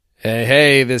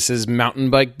Hey, this is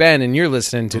Mountain Bike Ben, and you're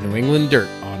listening to New England Dirt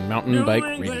on Mountain Bike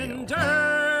Radio.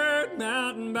 Dirt,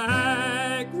 Mountain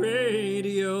Bike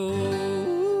Radio.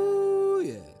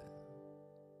 Yeah.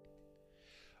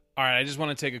 All right, I just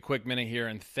want to take a quick minute here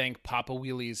and thank Papa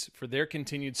Wheelies for their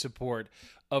continued support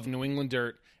of New England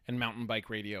Dirt and Mountain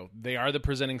Bike Radio. They are the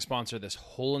presenting sponsor this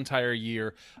whole entire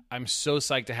year. I'm so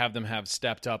psyched to have them have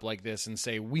stepped up like this and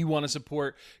say, we want to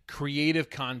support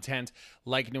creative content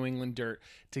like New England Dirt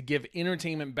to give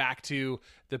entertainment back to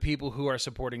the people who are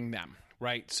supporting them,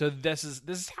 right? So this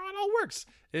is how it all works.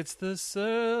 It's the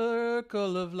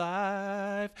circle of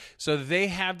life. So they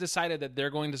have decided that they're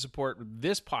going to support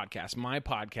this podcast, my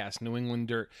podcast, New England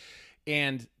Dirt.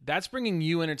 And that's bringing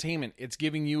you entertainment. It's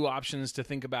giving you options to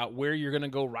think about where you're going to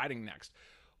go riding next,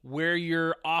 where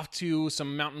you're off to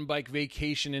some mountain bike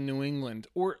vacation in New England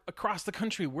or across the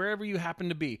country, wherever you happen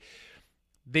to be.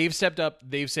 They've stepped up.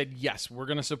 They've said, yes, we're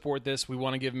going to support this. We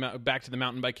want to give back to the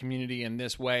mountain bike community in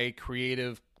this way,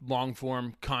 creative,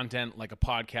 long-form content like a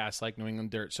podcast like New England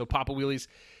Dirt. So Papa Wheelies,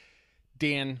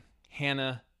 Dan,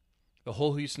 Hannah, the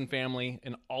whole Houston family,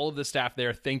 and all of the staff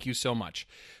there, thank you so much.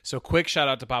 So quick shout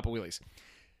out to Papa Wheelies.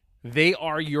 They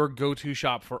are your go-to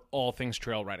shop for all things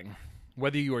trail riding.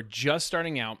 Whether you are just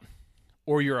starting out,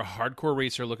 or you're a hardcore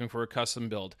racer looking for a custom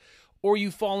build, or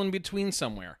you fall in between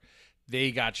somewhere,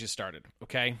 they got you started,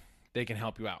 okay? They can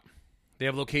help you out. They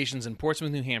have locations in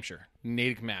Portsmouth, New Hampshire,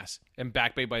 Natick, Mass, and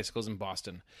Back Bay Bicycles in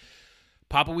Boston.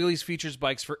 Papa Wheelies features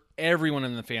bikes for everyone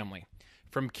in the family,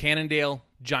 from Cannondale,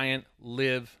 Giant,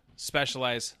 Liv,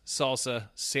 Specialized, Salsa,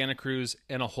 Santa Cruz,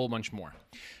 and a whole bunch more.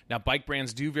 Now, bike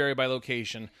brands do vary by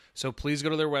location, so please go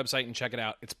to their website and check it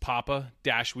out. It's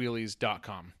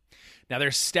papa-wheelies.com. Now, they're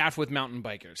staffed with mountain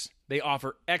bikers. They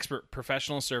offer expert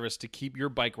professional service to keep your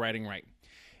bike riding right.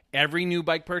 Every new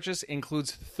bike purchase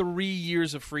includes 3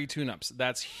 years of free tune-ups.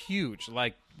 That's huge.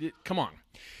 Like, come on.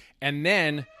 And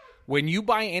then, when you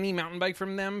buy any mountain bike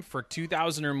from them for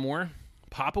 $2,000 or more,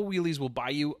 Papa Wheelies will buy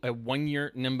you a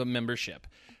 1-year NEHSCA membership.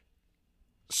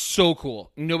 So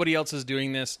cool. Nobody else is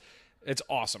doing this. It's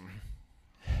awesome.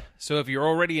 So if you're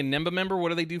already a NEHSCA member, what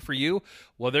do they do for you?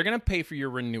 Well, they're going to pay for your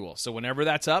renewal. So whenever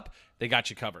that's up, they got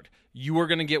you covered. You are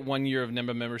going to get 1 year of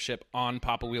NEHSCA membership on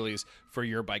Papa Wheelies for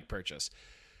your bike purchase.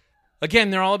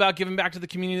 Again, they're all about giving back to the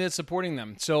community that's supporting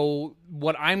them. So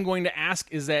what I'm going to ask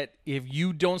is that if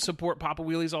you don't support Papa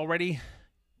Wheelies already,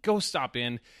 go stop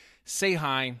in, say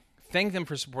hi, thank them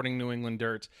for supporting New England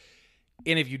Dirt.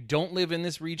 And if you don't live in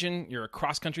this region, you're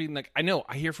across country, like I know,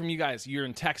 I hear from you guys. You're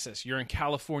in Texas, you're in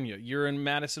California, you're in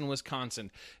Madison,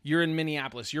 Wisconsin, you're in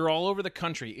Minneapolis, you're all over the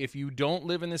country. If you don't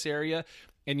live in this area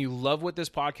and you love what this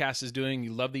podcast is doing,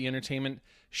 you love the entertainment,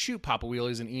 shoot Papa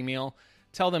Wheelies an email.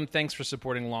 Tell them thanks for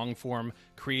supporting long-form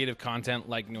creative content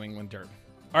like New England Dirt.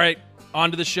 All right,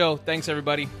 on to the show. Thanks,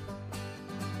 everybody.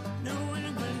 New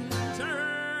England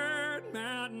Dirt,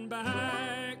 Mountain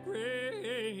Bike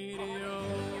Radio.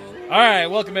 All right,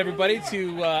 welcome everybody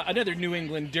to another New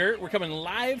England Dirt. We're coming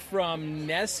live from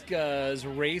NEHSCA's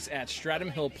race at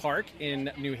Stratham Hill Park in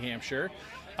New Hampshire.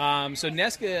 So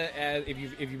NEHSCA,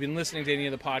 if you've been listening to any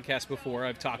of the podcasts before,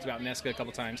 I've talked about NEHSCA a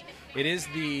couple times. It is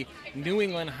the New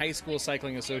England High School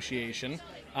Cycling Association,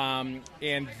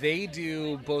 and they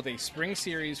do both a spring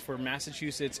series for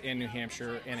Massachusetts and New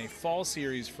Hampshire and a fall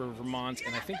series for Vermont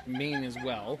and I think Maine as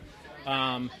well.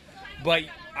 But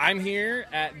I'm here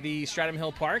at the Stratham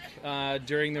Hill Park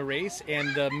during the race,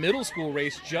 and the middle school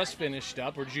race just finished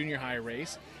up, or junior high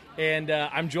race. And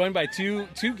I'm joined by two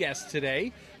guests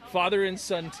today, father and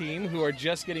son team, who are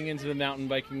just getting into the mountain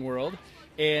biking world.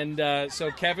 And so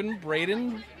Kevin,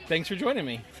 Braden, thanks for joining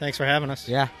me. Thanks for having us.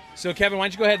 Yeah. So Kevin, why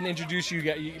don't you go ahead and introduce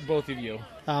you both of you.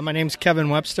 My name's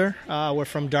Kevin Webster. We're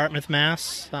from Dartmouth,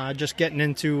 Mass. Just getting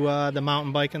into the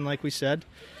mountain biking, like we said.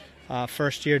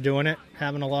 First year doing it,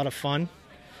 having a lot of fun.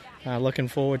 Looking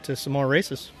forward to some more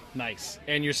races. Nice.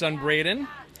 And your son Braden?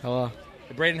 Hello.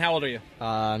 Braden, how old are you?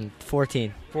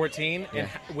 14. 14. Yeah.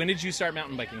 And when did you start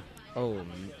mountain biking? Oh,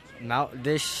 middle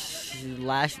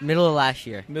of last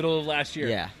year. Middle of last year.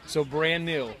 Yeah. So brand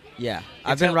new. Yeah.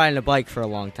 I've been riding a bike for a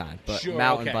long time, but Sure,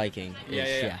 mountain okay. biking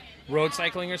is, Yeah. Road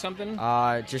cycling or something?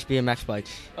 just BMX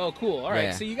bikes. Oh, cool. All right.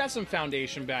 Yeah. So you got some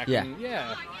foundation back. Yeah.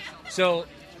 Yeah. So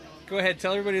go ahead.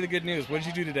 Tell everybody the good news. What did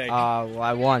you do today? Well,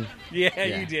 I won. yeah,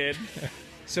 yeah. you did.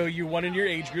 So you won in your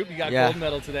age group. You got Yeah. gold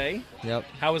medal today. Yep.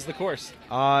 How was the course?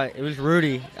 It was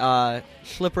rooty.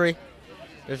 Slippery.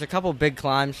 There's a couple big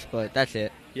climbs, but that's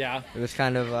it. Yeah. It was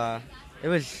kind of, it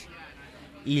was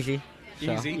easy.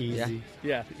 So, Easy? Yeah.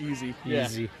 Yeah, easy. Yeah.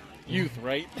 Easy. Youth,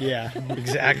 right? Yeah,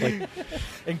 exactly.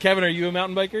 And Kevin, are you a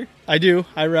mountain biker? I do.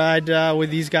 I ride with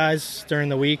these guys during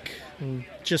the week, and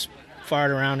just fart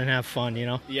around and have fun,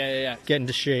 Yeah. get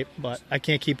into shape. But I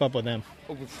can't keep up with them.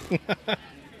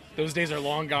 Those days are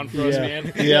long gone for us,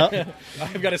 man. Yeah.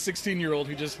 I've got a 16-year-old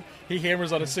who he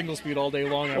hammers on a single speed all day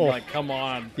long. And I'm like, come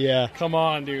on. Yeah. Come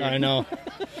on, dude. I know.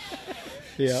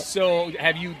 Yeah. So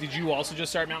did you also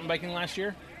just start mountain biking last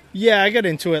year? Yeah, I got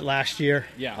into it last year.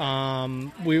 Yeah.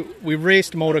 We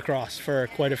raced motocross for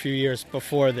quite a few years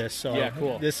before this, so yeah,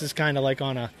 cool. This is kind of like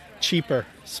on a cheaper,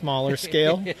 smaller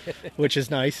scale, which is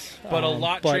nice. But a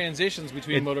lot transitions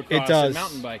between motocross and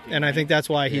mountain biking. And I think that's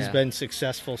why he's been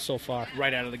successful so far.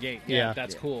 Right out of the gate. Yeah.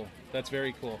 That's cool. That's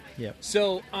very cool. Yep.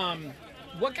 So,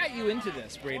 what got you into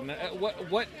this, Braden?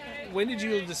 When did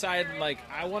you decide, like,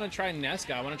 I want to try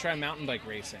NEHSCA, I want to try mountain bike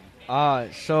racing?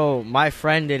 So my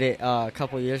friend did it a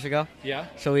couple years ago. Yeah?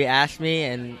 So he asked me,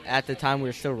 and at the time we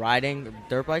were still riding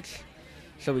dirt bikes,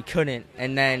 so we couldn't.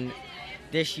 And then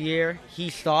this year he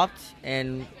stopped,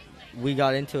 and we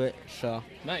got into it, so.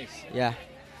 Nice. Yeah.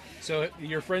 So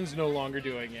your friend's no longer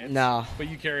doing it? No. But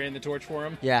you carrying the torch for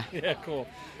him? Yeah. Yeah, cool.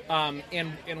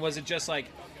 And was it just like,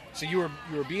 so you were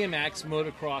BMX,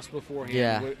 motocross beforehand?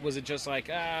 Yeah. Was it just like,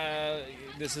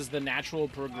 this is the natural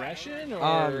progression?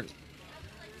 Or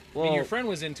well, I mean, your friend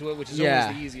was into it, which is always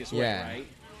the easiest way, right?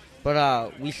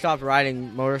 But we stopped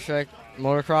riding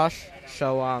motocross,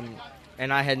 so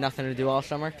and I had nothing to do all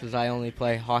summer because I only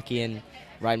play hockey and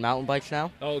ride mountain bikes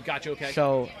now. Oh, gotcha, okay.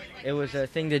 So it was a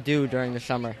thing to do during the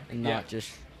summer and not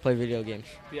just play video games.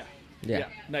 Yeah,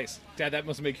 nice. Dad, that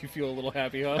must make you feel a little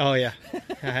happy, huh? Oh, yeah.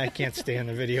 I can't stand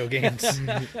the video games.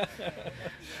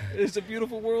 It's a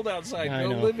beautiful world outside. I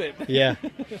Go know. live it. Yeah.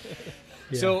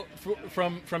 So,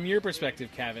 from your perspective,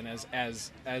 Kevin, as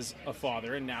a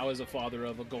father, and now as a father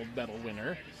of a gold medal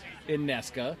winner in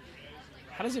NEHSCA,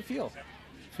 how does it feel?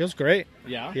 Feels great.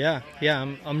 Yeah?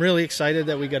 Yeah. I'm really excited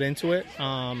that we got into it.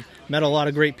 Met a lot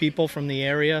of great people from the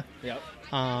area. Yep.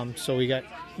 So we got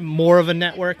more of a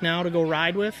network now to go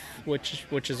ride with,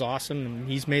 which is awesome. And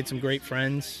he's made some great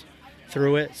friends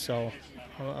through it. So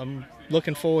I'm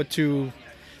looking forward to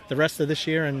the rest of this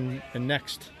year and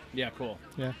next. Yeah, cool.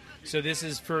 Yeah. So this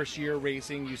is first year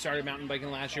racing. You started mountain biking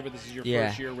last year, but this is your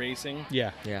first year racing.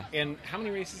 Yeah. Yeah. And how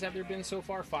many races have there been so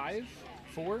far? 5?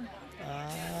 4?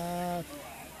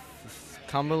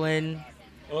 Cumberland.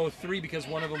 Oh, 3 because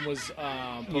one of them was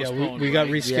postponed. Yeah, we got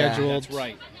right? rescheduled. Yeah, that's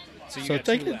right. So you got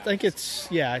 2 left.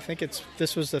 I think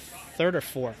this was the third or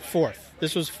fourth.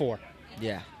 This was 4.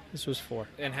 Yeah. This was 4.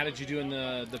 And how did you do in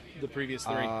the previous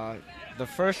 3? The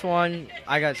first one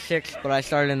I got 6th, but I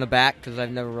started in the back because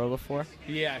I've never rode before.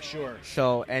 Yeah, sure.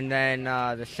 So, and then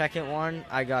the second one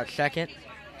I got 2nd,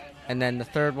 and then the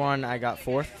third one I got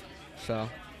 4th. So,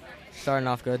 starting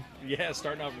off good. Yeah,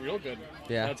 starting off real good.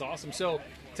 Yeah. That's awesome. So,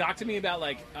 talk to me about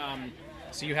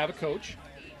so you have a coach,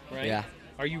 right? Yeah.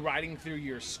 Are you riding through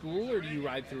your school or do you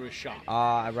ride through a shop?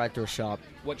 I ride through a shop.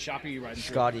 What shop are you riding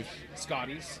through? Scotty's.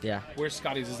 Scotty's? Yeah. Where's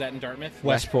Scotty's? Is that in Dartmouth?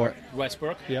 Westport.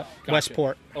 Westbrook? Yep. Gotcha.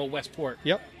 Westport. Oh, Westport.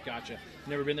 Yep. Gotcha.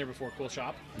 Never been there before. Cool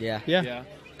shop? Yeah. Yeah.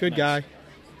 Good Nice. guy.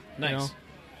 Nice. You know.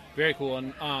 Very cool.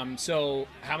 And so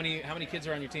how many kids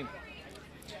are on your team?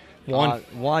 1.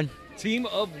 1. Team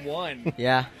of 1.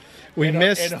 Yeah. We and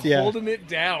missed. holding it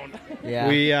down.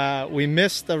 Yeah. We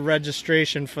missed the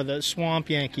registration for the Swamp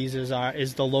Yankees is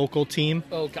the local team.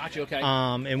 Oh, gotcha. Okay.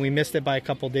 And we missed it by a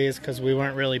couple days because we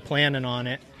weren't really planning on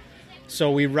it.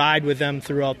 So we ride with them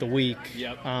throughout the week.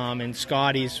 Yep. And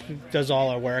Scotty's does all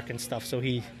our work and stuff. So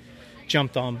he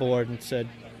jumped on board and said,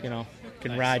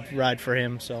 can Nice. ride for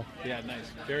him. So Yeah,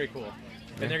 nice. Very cool.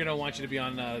 And they're going to want you to be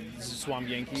on Swamp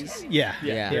Yankees. yeah.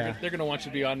 They're going to want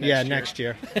you to be on next year. Next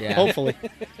year. Yeah. Hopefully.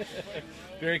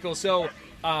 Very cool. So,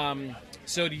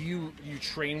 so do you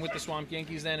train with the Swamp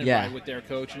Yankees then and Yeah. ride with their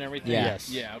coach and everything? Yeah. Yes.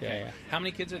 Yeah. Okay. Yeah. How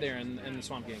many kids are there in the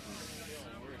Swamp Yankees?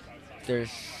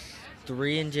 There's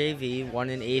 3 in JV, 1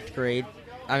 in 8th grade.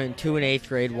 2 in 8th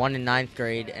grade, 1 in 9th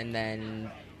grade, and then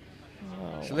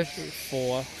so there's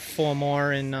 4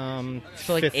 more in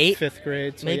So like 8, fifth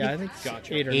grade. So maybe? yeah, I think it's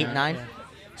Gotcha. 8 or 8, 9. 9. Yeah.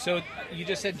 So you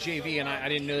just said JV, and I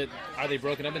didn't know that. Are they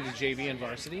broken up into JV and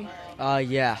varsity?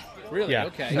 Yeah. Really? Yeah.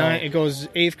 Okay. It goes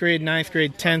 8th grade, 9th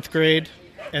grade, 10th grade,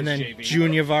 and then JV.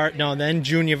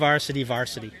 junior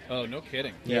varsity. Oh, no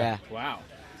kidding. Yeah. Wow.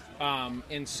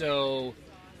 And so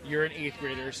you're an 8th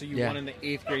grader, so you Yeah. won in the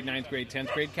 8th grade, 9th grade,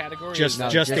 10th grade category? Just No,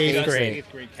 just just 8th eighth grade.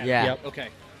 8th grade category. Yeah. Yep. Okay,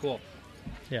 cool.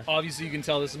 Yeah. Obviously, you can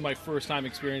tell this is my first time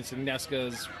experiencing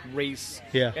NEHSCA's race.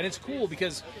 Yeah. And it's cool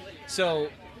because, so,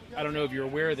 I don't know if you're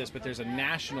aware of this, but there's a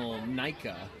national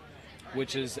NEHSCA,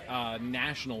 which is a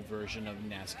national version of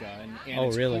NEHSCA. And Oh,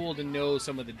 it's really? cool to know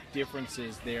some of the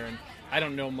differences there. And I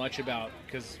don't know much about,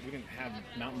 because we didn't have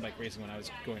mountain bike racing when I was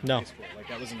going to No. high school. Like,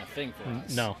 that wasn't a thing for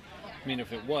us. No. I mean,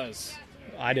 if it was,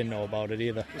 I didn't know about it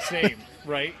either. same,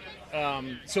 right?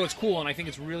 So it's cool, and I think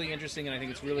it's really interesting, and I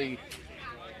think it's really...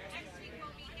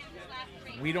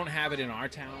 We don't have it in our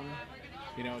town.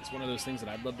 You know, it's one of those things that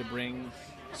I'd love to bring.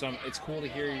 So it's cool to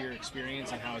hear your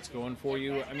experience and how it's going for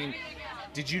you. I mean,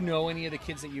 did you know any of the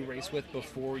kids that you race with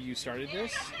before you started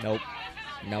this? Nope.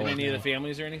 No. And any of the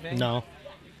families or anything? No.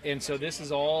 And so this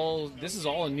is all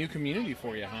a new community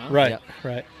for you, huh? Right, Yeah.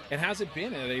 right. And how's it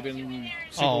been? Have they been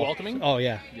super welcoming? Oh,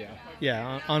 yeah. Yeah.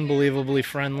 Yeah, unbelievably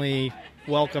friendly.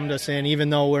 Welcomed us in,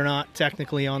 even though we're not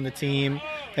technically on the team.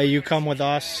 Hey, you come with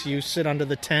us. You sit under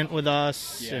the tent with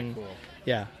us. Yeah, and cool.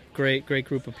 Yeah, great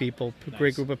group of people. Nice.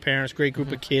 Great group of parents. Great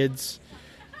group of kids.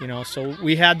 You know, so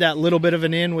we had that little bit of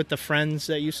an in with the friends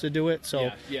that used to do it.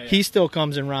 So Yeah. he still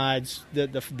comes and rides the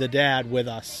dad with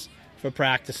us for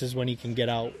practices when he can get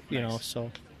out. You know,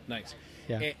 so Nice.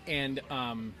 yeah. And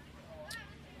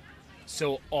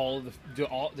so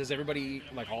does everybody,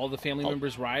 like all the family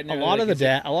members ride? A lot of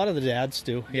the dads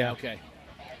do. Yeah. Okay.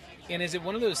 And is it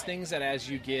one of those things that as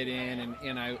you get in,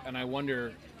 and I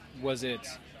wonder, was it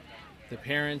the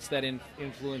parents that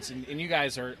influence, and you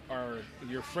guys are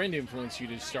your friend influenced you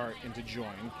to start and to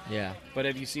join? Yeah. But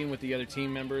have you seen with the other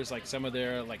team members, like some of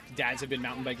their dads have been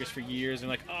mountain bikers for years, and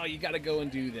like, oh, you got to go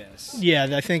and do this? Yeah,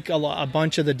 I think a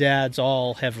bunch of the dads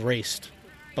all have raced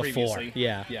before. Previously.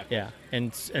 Yeah.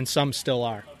 And some still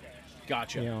are.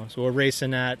 Gotcha. You know, so we're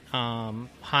racing at Highland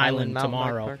Mountain Bike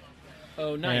tomorrow. Park.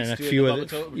 Oh, nice. And a Doing few the of Bubba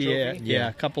Trophy? yeah,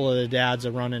 a couple of the dads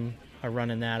are running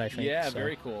that, I think. Yeah, so.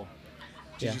 very cool.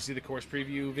 Did Yeah. you see the course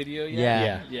preview video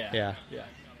yet? Yeah. Yeah.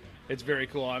 It's very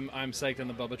cool. I'm psyched on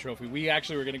the Bubba Trophy. We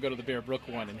actually were going to go to the Bear Brook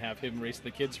one and have him race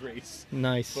the kids race,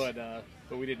 Nice. but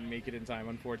we didn't make it in time,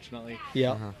 unfortunately.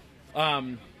 Yeah.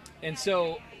 And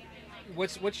so,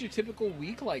 what's your typical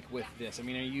week like with this? I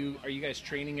mean, are you guys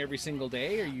training every single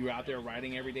day? Are you out there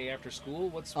riding every day after school?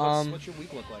 What's your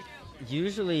week look like?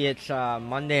 Usually it's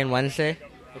Monday and Wednesday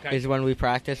Okay. is when we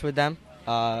practice with them.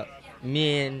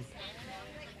 Me and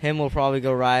him will probably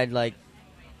go ride like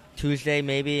Tuesday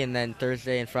maybe, and then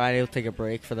Thursday and Friday we'll take a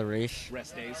break for the race.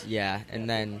 Rest days. Yeah, and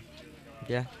then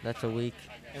that's a week.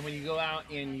 And when you go out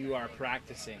and you are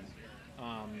practicing,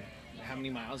 how many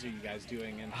miles are you guys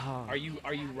doing? And are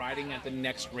you riding at the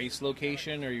next race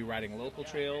location? Or are you riding local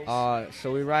trails?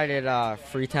 So we ride at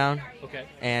Freetown Okay.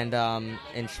 and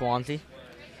in Swansea.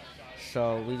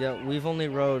 So we've only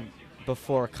rode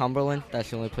before Cumberland. That's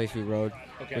the only place we rode,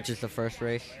 Okay. which is the first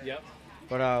race. Yep.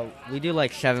 But we do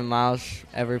like 7 miles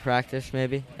every practice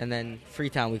maybe, and then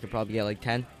Freetown we could probably get like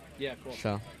 10. Yeah. Cool.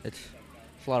 So it's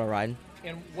a lot of riding.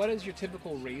 And what is your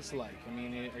typical race like? I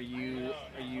mean, are you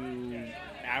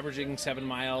averaging 7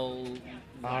 mile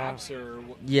laps or?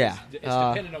 Yeah. It's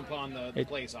dependent upon the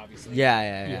place, obviously.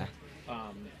 Yeah.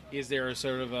 Is there a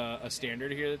sort of a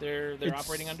standard here that they're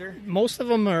operating under? Most of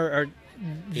them are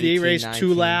they 18, race 2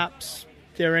 19. laps.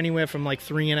 They're anywhere from like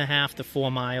 3.5 to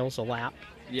 4 miles a lap.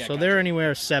 Yeah. So they're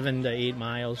anywhere 7 to 8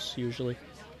 miles usually.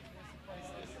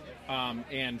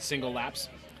 And single laps.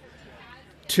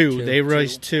 2. They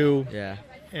race 2, Yeah.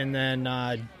 and then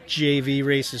JV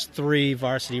races 3,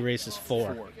 varsity races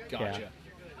 4. 4. Gotcha. Yeah.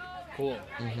 Cool.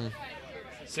 Mm-hmm.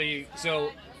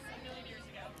 So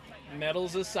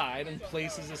medals aside and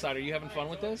places aside, are you having fun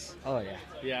with this? Oh yeah.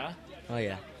 Yeah. Oh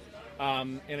yeah.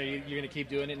 And you're going to keep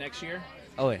doing it next year?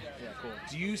 Oh yeah. Yeah, cool.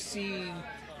 Do you see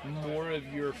more of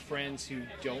your friends who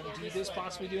don't do this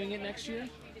possibly doing it next year?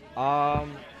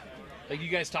 Like, you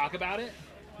guys talk about it?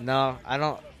 No, I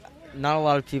don't. Not a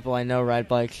lot of people I know ride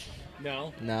bikes.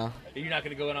 No? No. You're not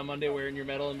going to go in on Monday wearing your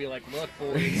medal and be like, look,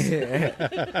 boys.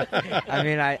 I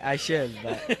mean, I should,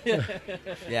 but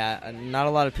yeah, not a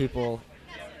lot of people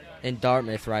in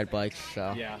Dartmouth ride bikes,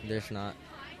 so Yeah. there's not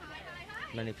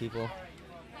many people.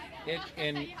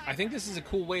 And I think this is a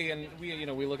cool way, and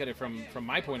we look at it from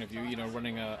my point of view,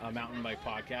 running a mountain bike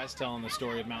podcast, telling the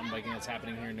story of mountain biking that's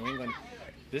happening here in New England.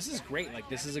 This is great. Like,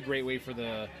 this is a great way for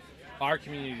our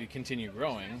community to continue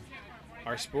growing,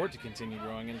 our sport to continue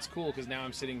growing, and it's cool because now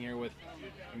I'm sitting here with,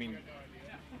 I mean,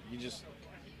 you just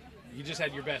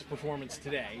had your best performance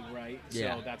today, right?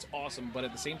 Yeah. So that's awesome. But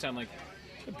at the same time, like,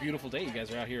 it's a beautiful day. You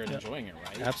guys are out here and enjoying it,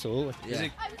 right? Absolutely. Is Yeah.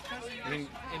 it, I mean,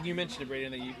 and you mentioned it,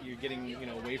 Braden, that you're getting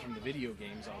away from the video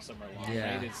games all summer long,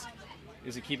 Yeah. right?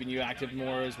 Is it keeping you active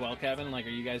more as well, Kevin? Like, are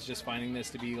you guys just finding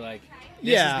this to be like,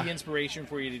 this Yeah. is the inspiration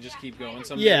for you to just keep going?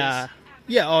 Some Yeah. days?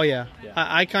 Yeah. Oh yeah. Yeah.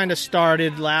 I kind of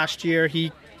started last year.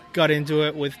 He got into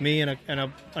it with me and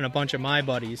a bunch of my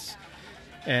buddies.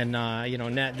 And,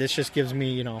 this just gives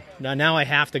me, now I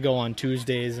have to go on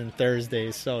Tuesdays and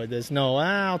Thursdays. So there's no,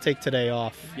 I'll take today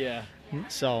off. Yeah.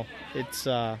 So it's,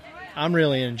 I'm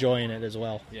really enjoying it as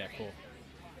well. Yeah, cool.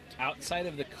 outside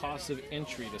of the cost of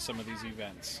entry to some of these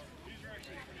events,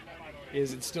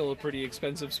 is it still a pretty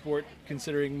expensive sport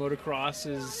considering motocross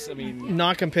is, I mean...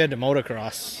 Not compared to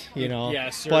motocross, you know. Yeah,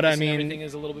 service but I and mean, everything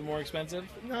is a little bit more expensive?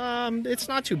 it's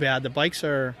not too bad. The bikes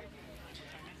are,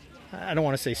 I don't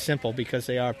want to say simple because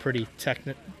they are pretty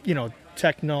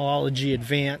technology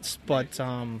advanced, but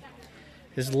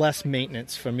there's less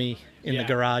maintenance for me in the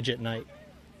garage at night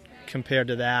compared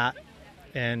to that.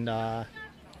 And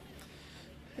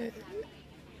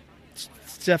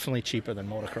it's definitely cheaper than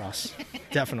motocross.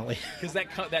 Definitely. Because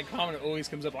that comment always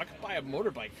comes up. I could buy a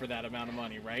motorbike for that amount of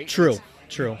money, right? True.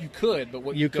 You could, but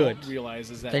what you don't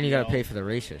realize is that then you got to pay for the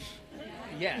races.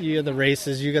 Yeah. You got the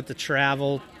races. You got the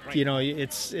travel. Right. You know,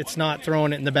 it's not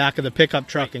throwing it in the back of the pickup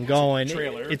truck and going.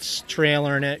 It's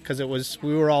trailering it because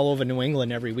we were all over New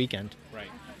England every weekend. Right.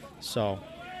 So.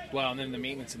 Well, and then the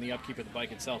maintenance and the upkeep of the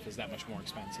bike itself is that much more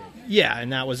expensive. Yeah,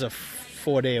 and that was a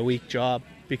 4-day-a-week job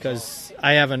because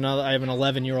I have an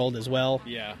 11-year-old as well.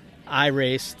 Yeah. I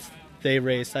raced. They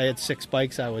raced. I had 6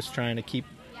 bikes I was trying to keep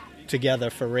together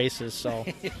for races, so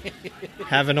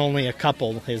having only a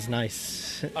couple is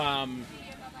nice.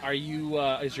 Are you?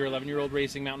 Is your 11-year-old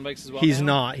racing mountain bikes as well? He's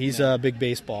now? not. He's a big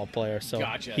baseball player, so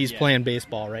gotcha. He's playing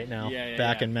baseball right now.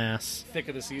 Back in Mass. Thick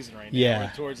of the season right now. Yeah.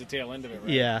 Towards the tail end of it.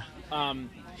 Right? Yeah.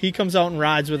 He comes out and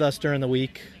rides with us during the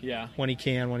week. Yeah. When he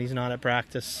can, when he's not at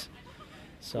practice.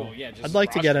 So cool. Yeah, I'd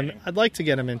like to get him. I'd like to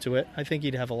get him into it. I think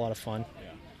he'd have a lot of fun.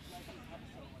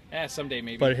 Yeah. Someday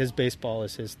maybe. But his baseball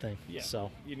is his thing. Yeah.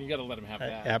 So you got to let him have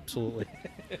that. Absolutely.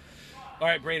 All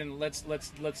right, Braden. Let's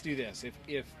do this.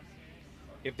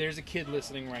 If there's a kid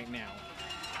listening right now,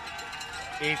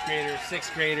 8th grader,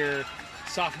 6th grader,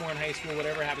 sophomore in high school,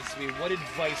 whatever it happens to be, what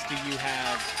advice do you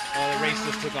have? Oh, the race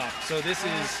just took off. So this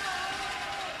is,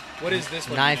 what is this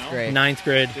one? 9th grade. 9th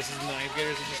grade. This is the 9th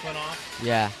graders that just went off?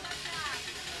 Yeah.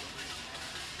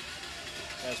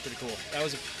 That was pretty cool. That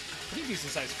was a pretty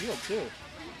decent sized field, too.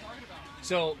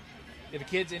 So, if a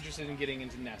kid's interested in getting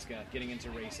into NEHSCA, getting into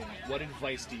racing, what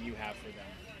advice do you have for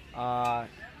them?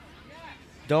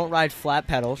 Don't ride flat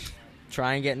pedals.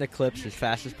 Try and get in the clips as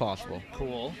fast as possible.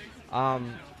 Cool.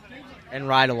 And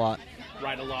ride a lot.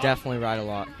 Ride a lot? Definitely ride a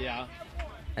lot. Yeah.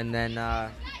 And then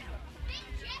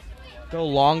go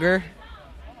longer.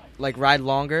 Like, ride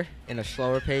longer in a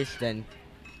slower pace than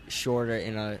shorter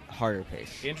in a harder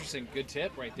pace. Interesting. Good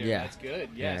tip right there. Yeah. That's good.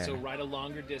 Yeah, so ride a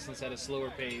longer distance at a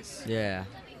slower pace. Yeah,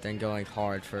 than going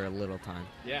hard for a little time.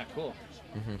 Yeah, cool.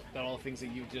 Mm-hmm. That all the things that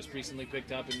you just recently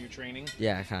picked up in your training?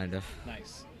 Yeah, kind of.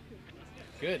 Nice.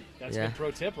 Good. That's a good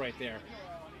pro tip right there.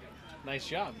 Nice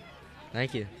job.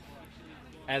 Thank you.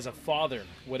 As a father,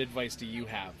 what advice do you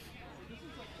have?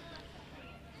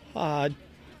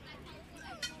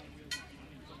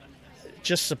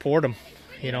 Just support them.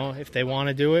 You know, if they want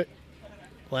to do it,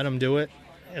 let them do it.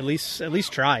 At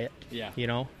least try it. Yeah. You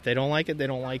know, if they don't like it, they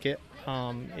don't like it.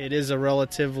 It is a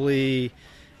relatively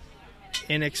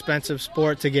inexpensive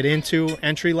sport to get into,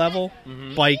 entry level.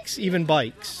 Mm-hmm.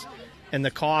 Bikes, and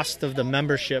the cost of the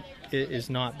membership is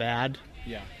not bad.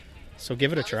 Yeah. So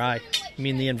give it a try. I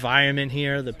mean, the environment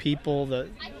here, the people,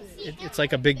 it's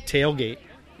like a big tailgate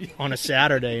on a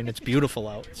Saturday, and it's beautiful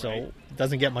out. So it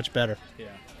doesn't get much better.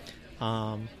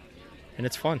 Yeah. And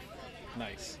it's fun.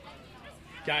 Nice.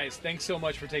 Guys, thanks so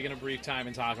much for taking a brief time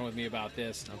and talking with me about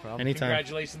this. No problem. Anytime.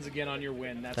 Congratulations again on your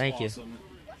win. That's Thank awesome. You.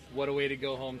 What a way to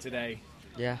go home today.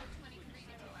 Yeah.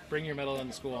 Bring your medal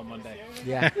into school on Monday.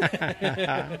 Yeah.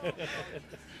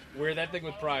 Wear that thing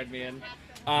with pride, man.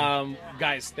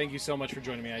 Guys, thank you so much for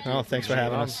joining me. Thanks for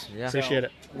having us. Yeah. Appreciate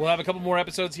it. We'll have a couple more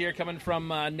episodes here coming from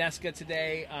NEHSCA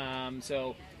today.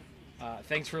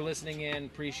 Thanks for listening in.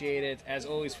 Appreciate it. As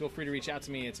always, feel free to reach out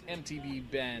to me. It's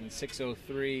MTB Ben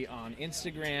 603 on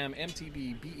Instagram,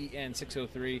 MTB Ben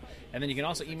 603. And then you can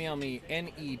also email me,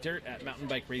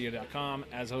 nedirt@mountainbikeradio.com.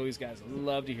 As always, guys,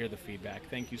 love to hear the feedback.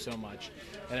 Thank you so much.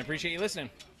 And I appreciate you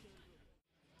listening.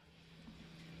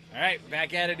 All right,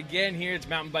 back at it again here. It's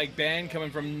Mountain Bike Ben coming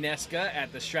from NEHSCA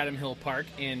at the Stratham Hill Park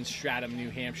in Stratham,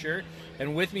 New Hampshire.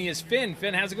 And with me is Finn.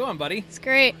 Finn, how's it going, buddy? It's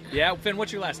great. Yeah, Finn,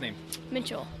 what's your last name?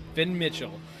 Mitchell. Finn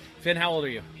Mitchell. Finn, how old are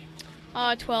you?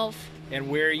 12. And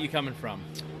where are you coming from?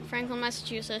 Franklin,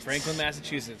 Massachusetts. Franklin,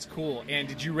 Massachusetts. Cool. And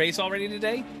did you race already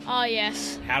today?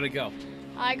 Yes. How'd it go?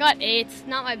 I got 8th.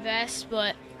 Not my best,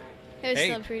 but it was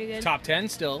still pretty good. Top 10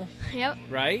 still. Yep.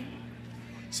 Right?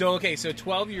 So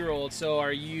 12-year-old. So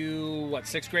are you,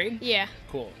 6th grade? Yeah.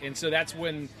 Cool. And so that's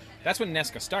when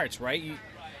NEHSCA starts, right?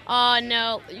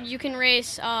 No. You can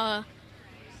race,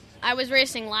 I was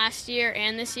racing last year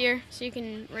and this year, so you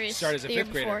can race start as a the year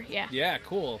 5th grader. before. Yeah. Yeah,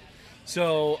 cool.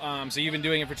 So, so you've been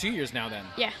doing it for 2 years now then?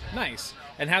 Yeah. Nice.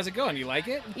 And how's it going? You like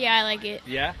it? Yeah, I like it.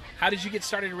 Yeah. How did you get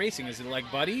started in racing? Is it like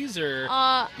buddies, or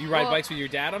you ride bikes with your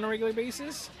dad on a regular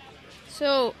basis?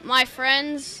 So my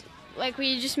friends, like,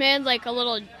 we just made like a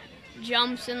little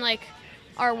jumps in like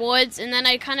our woods, and then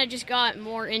I kind of just got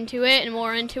more into it, and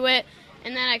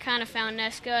then I kind of found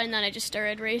NEHSCA, and then I just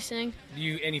started racing.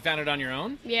 You found it on your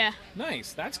own? Yeah.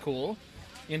 Nice. That's cool.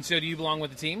 And so, do you belong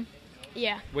with the team?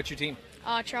 Yeah. What's your team?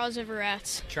 Charles River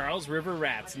Rats. Charles River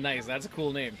Rats. Nice. That's a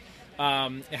cool name. How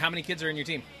many kids are in your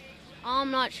team?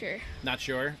 I'm not sure. Not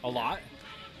sure. A lot?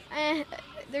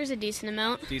 There's a decent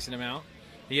amount. Decent amount.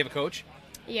 Do you have a coach?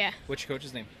 Yeah. What's your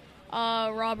coach's name?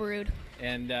 Rob Rude.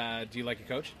 And do you like your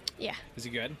coach? Yeah. Is he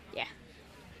good? Yeah.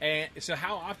 And so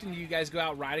how often do you guys go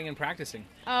out riding and practicing?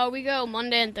 We go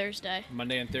Monday and Thursday.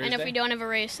 Monday and Thursday? And if we don't have a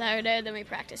race Saturday, then we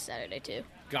practice Saturday too.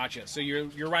 Gotcha. So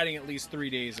you're riding at least 3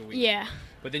 days a week. Yeah.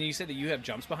 But then you said that you have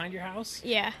jumps behind your house?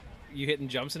 Yeah. You hitting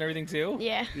jumps and everything too?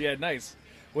 Yeah. Yeah, nice.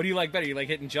 What do you like better? You like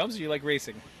hitting jumps or you like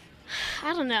racing?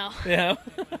 I don't know. Yeah.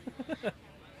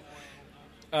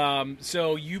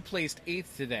 So you placed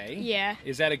 8th today. Yeah.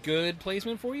 Is that a good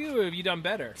placement for you, or have you done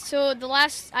better? So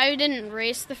I didn't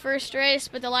race the first race,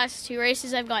 but the last 2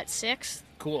 races I've got 6th.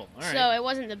 Cool. All right. So it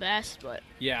wasn't the best, but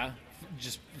Yeah.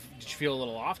 Did you feel a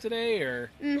little off today,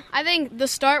 or? I think the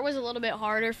start was a little bit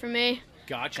harder for me.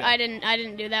 Gotcha. I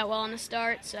didn't do that well on the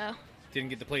start, so Didn't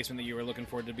get the placement that you were looking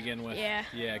for to begin with. Yeah.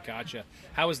 Yeah, gotcha.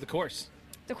 How was the course?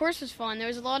 the course was fun. There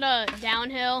was a lot of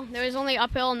downhill. There was only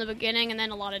uphill in the beginning and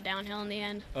then a lot of downhill in the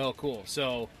end. Oh, cool.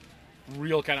 So,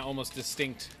 real kind of almost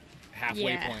distinct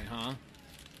halfway Yeah. point, huh?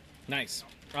 Nice.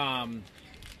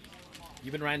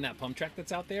 You've been riding that pump track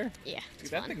that's out there? Yeah, Dude, it's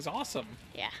that fun. thing's awesome.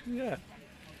 Yeah. Yeah.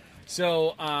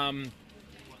 So,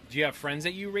 do you have friends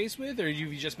that you race with, or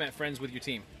you just met friends with your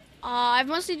team? I've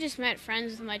mostly just met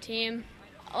friends with my team.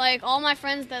 Like, all my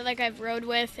friends that, like, I've rode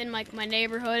with in, like, my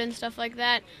neighborhood and stuff like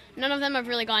that, none of them have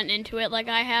really gotten into it like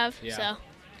I have, Yeah.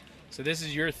 So this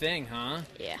is your thing, huh?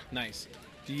 yeah. Nice.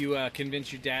 Do you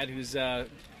convince your dad, who's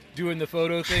doing the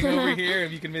photo thing over here?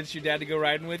 Have you convinced your dad to go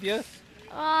riding with you?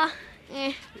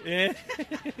 Yeah.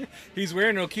 He's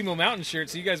wearing an Okemo Mountain shirt,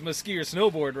 so you guys must ski or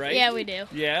snowboard, right? Yeah, we do.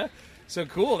 Yeah. So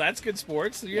cool. That's good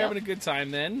sports. So you're Yep. having a good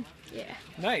time then. Yeah.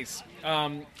 Nice.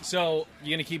 So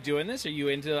you gonna keep doing this? Are you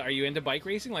into bike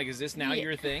racing? Like, is this now Yeah.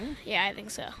 your thing? Yeah, I think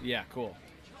so. Yeah. Cool.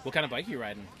 What kind of bike are you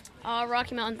riding?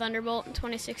 Rocky Mountain Thunderbolt in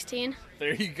 2016.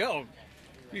 There you go.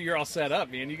 You're all set up,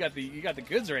 man. You got the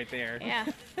goods right there. Yeah.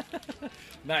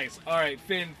 Nice. All right,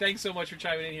 Finn. Thanks so much for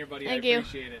chiming in here, buddy. Thank I you.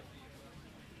 appreciate it.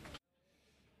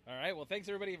 All right. Well, thanks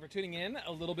everybody for tuning in.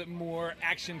 A little bit more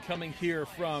action coming here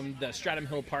from the Stratham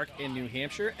Hill Park in New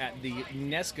Hampshire at the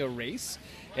NEHSCA race,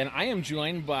 and I am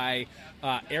joined by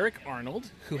Eric Arnold,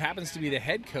 who happens to be the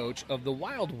head coach of the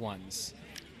Wild Ones.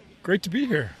 Great to be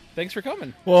here. Thanks for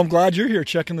coming. Well, I'm glad you're here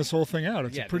checking this whole thing out.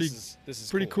 It's Yeah, a pretty, this is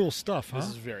pretty cool stuff, huh? This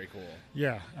is very cool.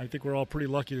 Yeah, I think we're all pretty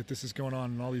lucky that this is going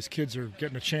on and all these kids are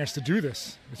getting a chance to do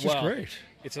this. It's just Well, great.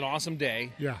 It's an awesome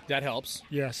day. Yeah. That helps.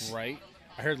 Yes. Right?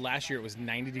 I heard last year it was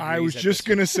 90 degrees. I was at just this-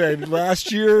 going to say,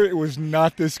 last year it was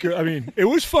not this good. I mean, it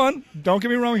was fun. Don't get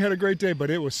me wrong, we had a great day, but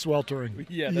it was sweltering.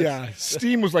 Yeah,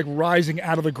 Steam was like rising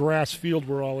out of the grass field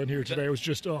we're all in here today. It was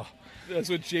just, That's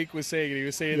what Jake was saying. He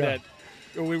was saying Yeah. that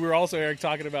we were also, Eric,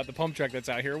 talking about the pump track that's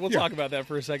out here. We'll Yeah. talk about that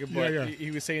for a second, but Yeah.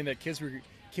 He was saying that kids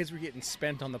were getting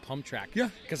spent on the pump track Yeah.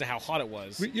 because of how hot it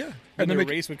was. And And then the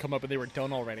they- race would come up and they were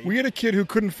done already. we had a kid who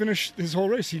couldn't finish his whole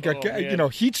race. He got, Oh, man.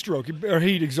 heat stroke or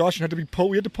heat exhaustion. Had to be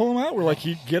we had to pull him out. We're like,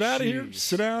 get out of here, jeez.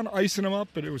 sit down, icing him up,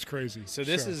 but it was crazy. so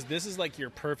this is like your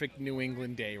perfect New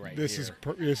England day right this here.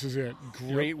 this is it.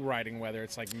 Great riding weather.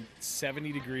 It's like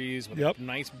 70 degrees with Yep. a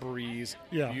nice breeze.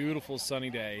 Yeah. Beautiful sunny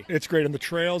day. It's great, and the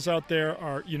trails out there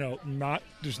are not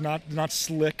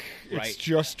slick. Right. It's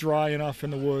just dry enough in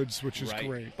the woods, which is Right.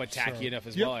 great. But tacky enough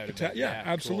as Yep, well, I would ta- bet. yeah, Yeah,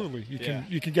 cool. absolutely. Yeah.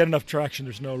 You can get enough traction.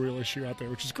 There's no real issue out there,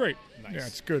 which is great. Nice. Yeah,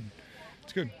 it's good.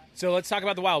 It's good. So let's talk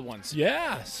about the Wild Ones.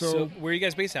 Yeah. So where are you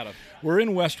guys based out of? We're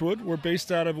in Westwood. We're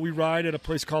based out of. We ride at a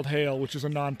place called Hale, which is a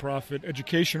nonprofit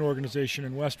education organization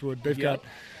in Westwood. They've Yep.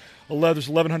 got there's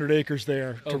 1,100 acres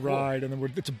there Oh, to cool. ride, and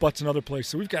then it's a butts another place.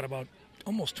 So we've got about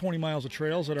almost 20 miles of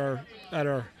trails at our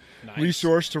Nice.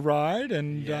 resource to ride,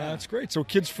 and Yeah. it's great. So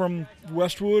kids from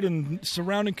Westwood and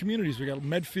surrounding communities. We got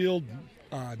Medfield,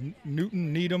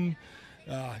 Newton, Needham,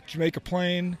 Jamaica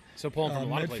Plain. So pulling from a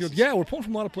lot of Medfield. places. Yeah, we're pulling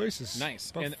from a lot of places. Nice.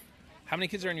 About And how many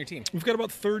kids are on your team? we've got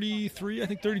about 33, I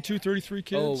think 32, 33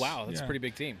 kids. Oh, wow. That's Yeah. a pretty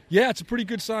big team. Yeah, it's a pretty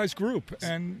good sized group.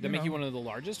 And That make you one of the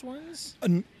largest ones?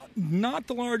 not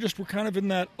the largest. We're kind of in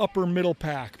that upper middle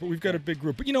pack, but we've got a big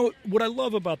group. But what I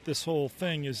love about this whole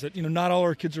thing is that not all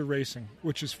our kids are racing,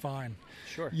 which is fine.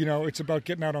 Sure. It's about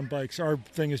getting out on bikes. Our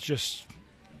thing is just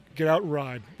get out and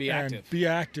ride. Be active. Be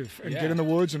active and Yeah. get in the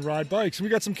woods and ride bikes. And we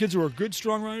got some kids who are good,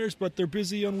 strong riders, but they're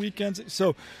busy on weekends.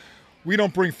 So we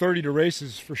don't bring 30 to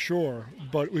races for sure,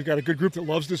 but we've got a good group that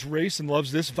loves this race and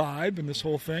loves this vibe and this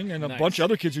whole thing, and a Nice. bunch of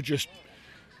other kids who just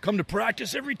come to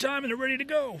practice every time and they're ready to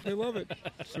go. They love it.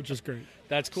 So it's just great.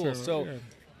 That's cool. So, yeah.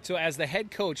 so as the head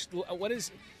coach, what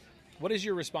is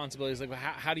your responsibilities? Like,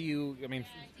 how do you? I mean,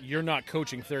 you're not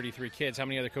coaching 33 kids. How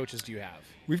many other coaches do you have?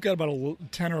 We've got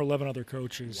about 10 or 11 other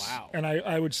coaches. Wow. And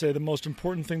I would say the most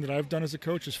important thing that I've done as a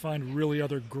coach is find really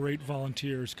other great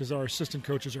volunteers, because our assistant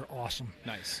coaches are awesome.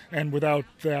 Nice. And without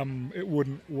them, it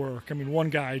wouldn't work. I mean,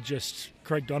 one guy,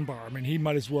 Craig Dunbar, I mean, he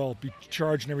might as well be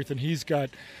charging everything. He's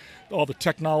got all the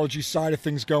technology side of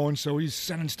things going, so he's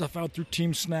sending stuff out through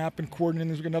Team Snap and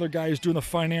coordinating. There's another guy who's doing the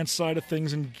finance side of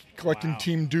things and collecting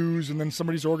team dues, and then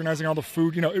somebody's organizing all the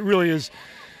food. You know, it really is.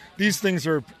 These things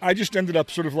are. I just ended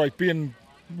up sort of like being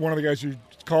one of the guys who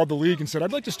called the league and said,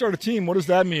 "I'd like to start a team. What does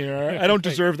that mean?" I don't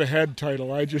deserve the head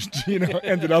title. I just,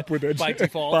 ended up with it By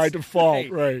default. By default, Hey,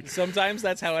 right? Sometimes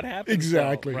that's how it happens.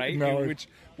 Exactly. Though, right? No,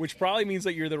 which probably means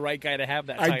that you're the right guy to have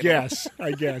that title. I guess.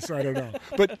 I don't know.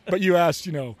 But you asked,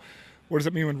 what does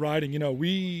it mean when riding?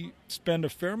 We spend a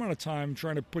fair amount of time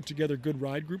trying to put together good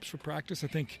ride groups for practice. I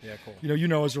think, Yeah,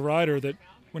 cool. as a rider that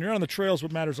when you're on the trails,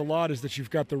 what matters a lot is that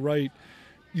you've got the right,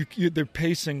 they're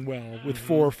pacing well with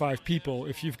 4 or 5 people.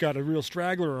 If you've got a real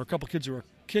straggler or a couple kids who are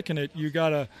kicking it, you got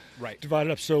to divide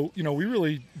it up. So, we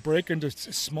really break into as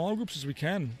small groups as we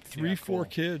can, 3, 4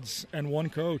 kids and one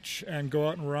coach, and go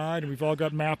out and ride. And we've all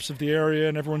got maps of the area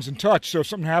and everyone's in touch. So if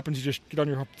something happens, you just get on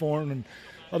your phone and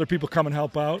other people come and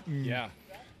help out. And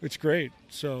it's great.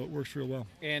 So it works real well.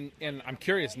 And I'm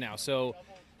curious now. So,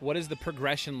 what is the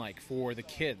progression like for the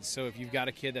kids? So, if you've got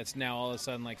a kid that's now all of a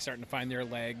sudden like starting to find their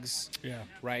legs,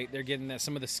 right? They're getting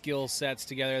some of the skill sets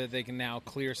together that they can now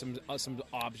clear some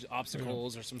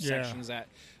obstacles or some sections that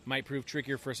might prove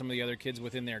trickier for some of the other kids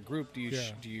within their group. Do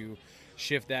you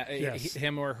shift that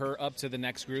him or her up to the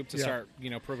next group to start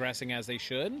progressing as they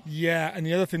should? Yeah, and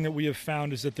the other thing that we have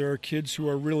found is that there are kids who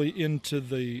are really into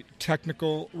the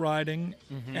technical riding,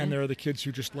 and there are the kids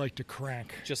who just like to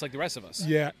crank, just like the rest of us.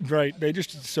 Yeah, right. They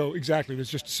just exactly.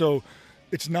 There's just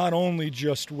it's not only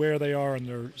just where they are in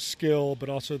their skill, but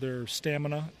also their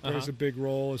stamina plays a big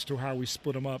role as to how we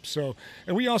split them up. So,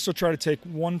 and we also try to take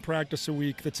one practice a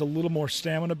week that's a little more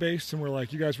stamina based, and we're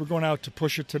like, you guys, we're going out to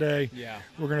push it today. Yeah,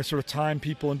 we're going to sort of time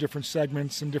people in different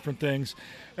segments and different things,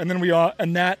 and then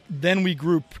then we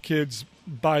group kids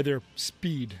by their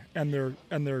speed and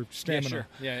their stamina. Yeah, sure.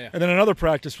 Yeah. And then another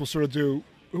practice we'll sort of do.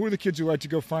 Who are the kids who like to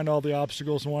go find all the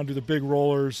obstacles and want to do the big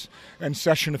rollers and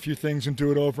session a few things and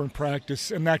do it over in practice?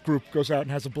 And that group goes out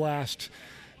and has a blast,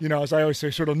 as I always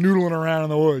say, sort of noodling around in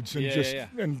the woods and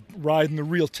and riding the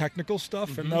real technical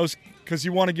stuff. And those, because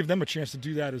you want to give them a chance to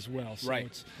do that as well. So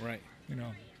it's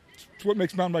what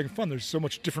makes mountain biking fun. There's so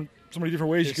many different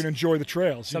ways you can enjoy the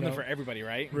trails. Something for everybody,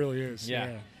 right? It really is.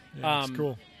 Yeah. It's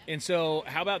cool. And so,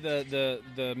 how about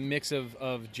the mix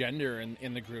of gender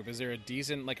in the group? Is there a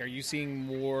decent, are you seeing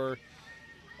more?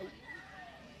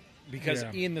 Because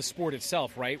in the sport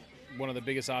itself, right, one of the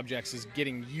biggest objects is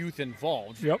getting youth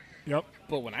involved. Yep.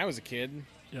 But when I was a kid,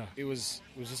 it was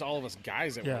just all of us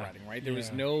guys that were riding, right? There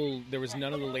was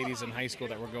none of the ladies in high school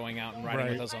that were going out and riding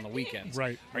with us on the weekends.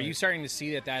 Right. Are you starting to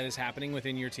see that is happening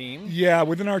within your team? Yeah,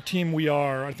 within our team we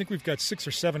are. I think we've got 6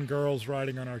 or 7 girls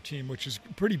riding on our team, which is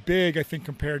pretty big, I think,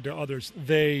 compared to others.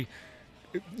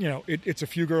 It's a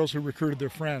few girls who recruited their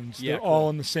friends. Yeah, They're all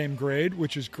in the same grade,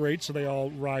 which is great, so they all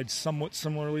ride somewhat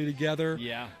similarly together.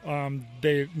 Yeah.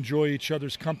 They enjoy each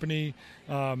other's company.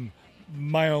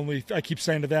 I keep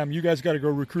saying to them, you guys got to go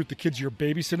recruit the kids you're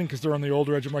babysitting because they're on the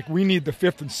older edge. I'm like, we need the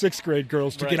 5th and 6th grade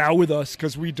girls to get out with us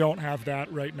because we don't have that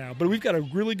right now. But we've got a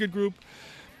really good group.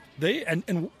 And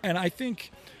I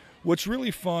think what's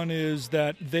really fun is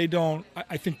that they don't.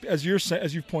 I think as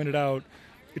you've pointed out,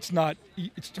 it's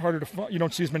harder to find. You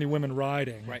don't see as many women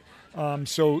riding. Right.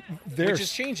 So which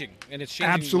is changing, and it's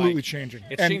changing. Absolutely changing.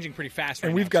 It's changing pretty fast.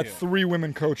 And we've got 3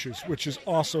 women coaches, which is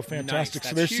also fantastic. Nice.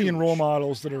 So they're Huge. seeing role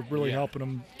models that are really helping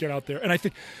them get out there. And I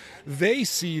think they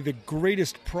see the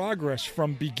greatest progress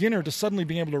from beginner to suddenly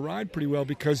being able to ride pretty well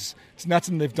because it's not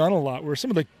something they've done a lot. Where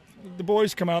some of the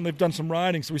boys come out and they've done some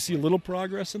riding, so we see a little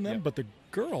progress in them. But the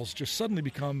girls just suddenly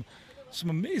become some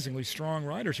amazingly strong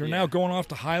riders who are now going off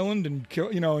to Highland and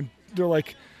and they're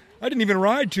like, I didn't even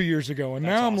ride 2 years ago, and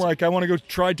now I'm like, I want to go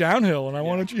try downhill, and I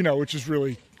want to, which is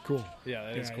really cool. Yeah,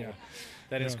 that is cool.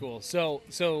 That is cool.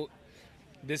 So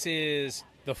this is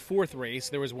the fourth race.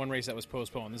 There was one race that was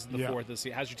postponed. This is the Yeah. fourth.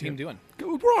 How's your team doing?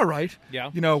 We're all right. Yeah.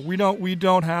 We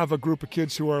don't have a group of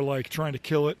kids who are like trying to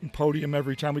kill it and podium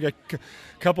every time. We got a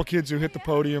couple kids who hit the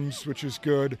podiums, which is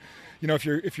good. If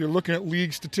you're looking at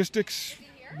league statistics,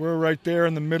 we're right there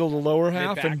in the middle to lower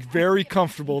half and very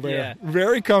comfortable there. Yeah.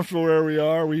 Very comfortable where we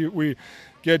are. We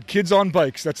get kids on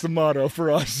bikes. That's the motto for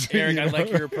us. Eric, I like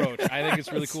your approach. I think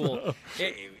it's really cool.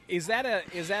 Is that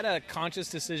a conscious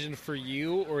decision for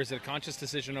you, or is it a conscious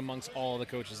decision amongst all the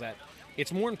coaches that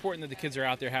it's more important that the kids are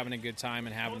out there having a good time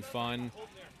and having fun,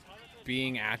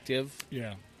 being active?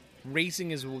 Yeah.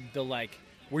 Racing is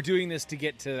we're doing this to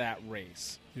get to that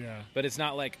race. Yeah. But it's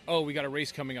not like, oh, we got a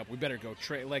race coming up, we better go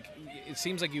it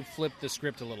seems like you flipped the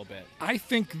script a little bit. I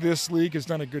think this league has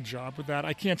done a good job with that.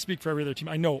 I can't speak for every other team.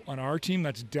 I know on our team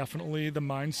that's definitely the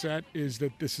mindset is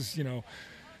that this is,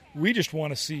 we just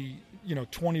want to see,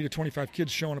 20 to 25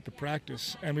 kids showing up at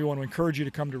practice, and we want to encourage you to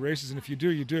come to races, and if you do,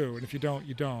 you do, and if you don't,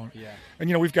 you don't. Yeah.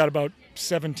 And, we've got about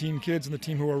 17 kids in the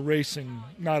team who are racing,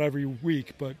 not every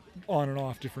week, but on and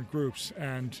off different groups,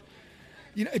 and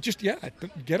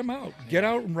get them out. Get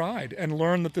out and ride and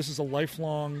learn that this is a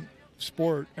lifelong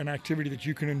sport and activity that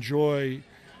you can enjoy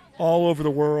all over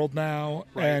the world now,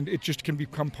 right. And it just can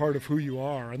become part of who you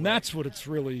are. And that's what it's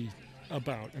really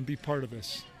about, and be part of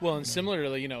this. Well, and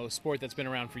similarly, sport that's been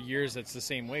around for years that's the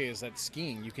same way is that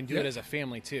skiing. You can do it as a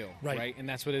family too, right? And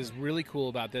that's what is really cool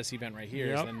about this event right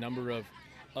here is the number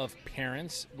of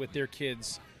parents with their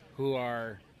kids who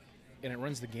are, and it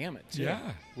runs the gamut too,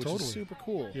 which is super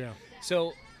cool. Yeah.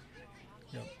 So,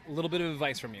 a little bit of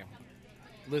advice from you,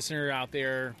 listener out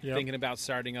there thinking about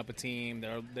starting up a team.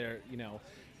 They're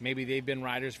maybe they've been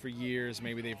riders for years.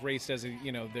 Maybe they've raced as a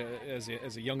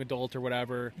young adult or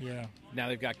whatever. Yeah. Now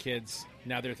they've got kids.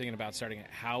 Now they're thinking about starting it.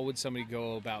 How would somebody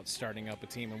go about starting up a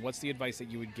team, and what's the advice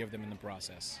that you would give them in the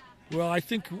process? Well, I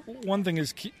think one thing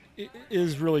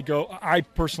is really I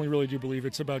personally really do believe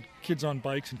it's about kids on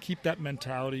bikes and keep that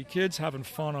mentality. Kids having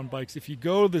fun on bikes. If you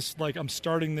go this I'm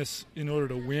starting this in order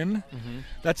to win,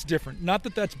 that's different. Not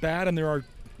that that's bad, and there are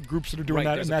groups that are doing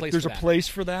that, and there's a place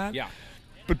for that. Yeah.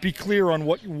 But be clear on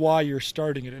why you're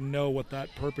starting it and know what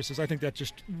that purpose is. I think that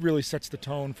just really sets the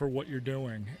tone for what you're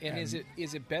doing. And is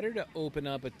it better to open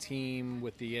up a team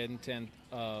with the intent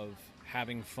of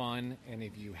having fun, and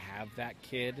if you have that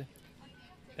kid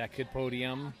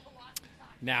podium,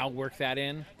 now work that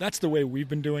in? That's the way we've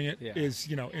been doing it. Is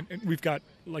and we've got,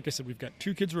 like I said, we've got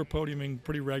 2 kids who are podiuming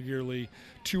pretty regularly,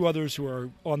 2 others who are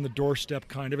on the doorstep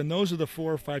kind of, and those are the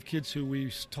 4 or 5 kids who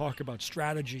we talk about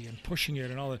strategy and pushing it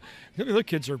and all that. The other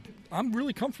kids I'm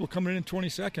really comfortable coming in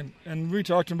 22nd, and we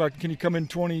talked about, can you come in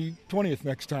 20th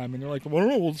next time? And they're like, well,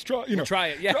 no, let's try. We'll try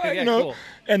it. Yeah, try, cool.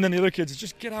 And then the other kids,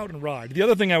 just get out and ride. The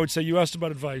other thing I would say, you asked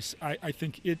about advice. I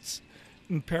think it's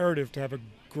imperative to have a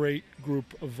great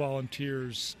group of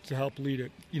volunteers to help lead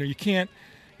it.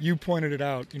 You pointed it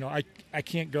out, I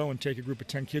can't go and take a group of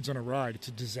 10 kids on a ride. It's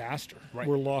a disaster. Right.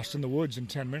 We're lost in the woods in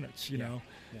 10 minutes, you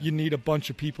You need a bunch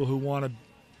of people who want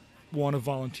to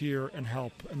volunteer and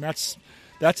help. And that's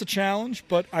a challenge,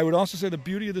 but I would also say the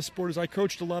beauty of this sport is I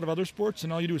coached a lot of other sports,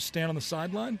 and all you do is stand on the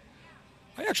sideline.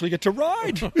 I actually get to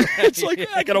ride. It's like,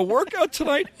 I got a workout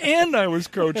tonight, and I was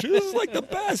coaching. This is like the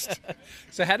best.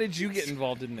 So how did you get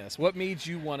involved in this? What made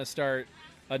you want to start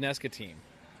a NEHSCA team?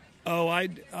 Oh,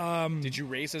 did you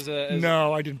race as a?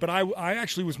 No, I didn't. But I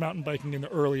actually was mountain biking in the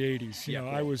early '80s. You know,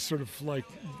 I was sort of like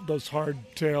those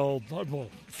hard-tailed,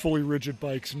 fully rigid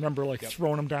bikes. Remember,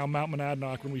 throwing them down Mount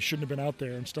Monadnock when we shouldn't have been out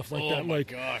there and stuff like that. Oh my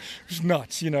gosh, it was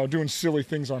nuts. You know, doing silly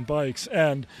things on bikes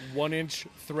and 1-inch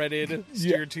threaded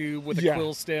steer tube with a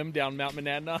quill stem down Mount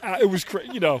Monadnock. It was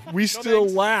crazy. You know, we still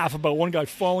laugh about one guy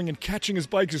falling and catching his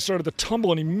bike. He started to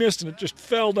tumble and he missed and it just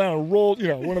fell down and rolled. You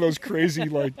know, one of those crazy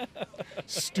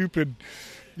stupid,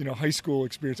 high school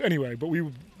experience. Anyway, but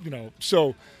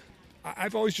so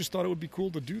I've always just thought it would be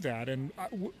cool to do that. And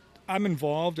I'm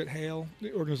involved at Hale,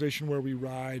 the organization where we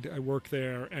ride. I work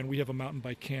there, and we have a mountain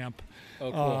bike camp.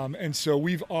 Oh, cool. And so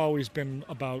we've always been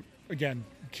about, again,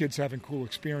 kids having cool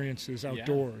experiences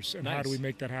outdoors, and how do we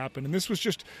make that happen? And this was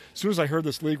just, as soon as I heard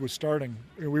this league was starting,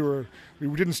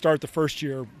 we didn't start the first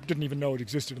year, didn't even know it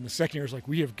existed. And the second year was like,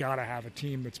 we have got to have a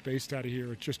team that's based out of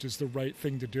here. It just is the right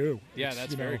thing to do. Yeah,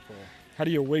 that's very cool. How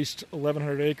do you waste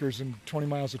 1,100 acres and 20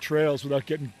 miles of trails without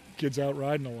getting kids out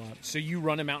riding a lot? So you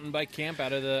run a mountain bike camp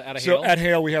out of Hale? So at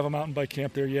Hale we have a mountain bike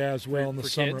camp there, as well in the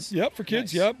summer. Kids? Yep, for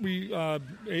kids. Nice. Yep, we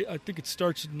I think it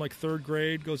starts in third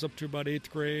grade, goes up to about 8th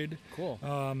grade. Cool.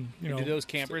 Do those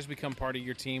campers become part of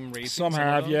your team racing? Some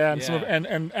have,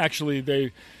 and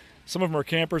actually some of them are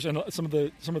campers, and some of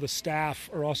the staff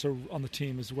are also on the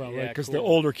team as well, right? Because the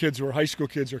older kids who are high school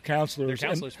kids are counselors. They're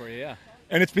counselors for you, yeah.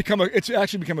 And it's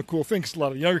actually become a cool thing because a lot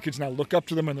of the younger kids now look up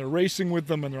to them and they're racing with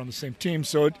them and they're on the same team.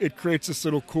 So it creates this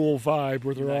little cool vibe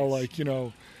where they're all like,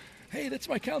 hey, that's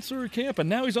my counselor at camp, and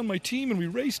now he's on my team, and we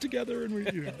race together, and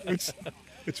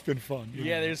it's been fun.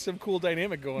 There's some cool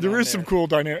dynamic going on. There is some cool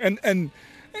dynamic, and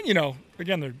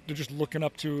again, they're just looking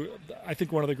up to. I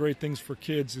think one of the great things for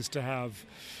kids is to have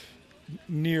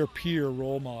near peer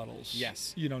role models.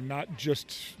 Yes. Not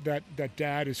just that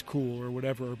dad is cool or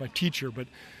whatever, or my teacher, but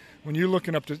when you're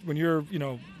looking up to, when you're,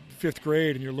 5th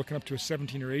grade and you're looking up to a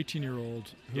 17 or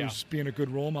 18-year-old who's being a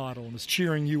good role model and is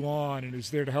cheering you on and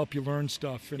is there to help you learn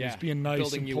stuff and is being nice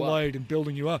building and polite and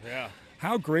building you up. Yeah.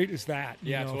 How great is that,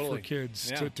 totally. for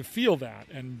kids to feel that?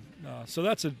 And so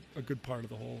that's a good part of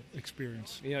the whole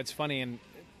experience. It's funny, and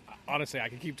honestly, I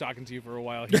could keep talking to you for a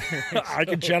while here. I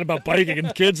can chat about biking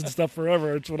and kids and stuff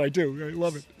forever. It's what I do. I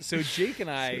love it. So Jake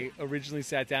and I originally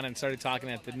sat down and started talking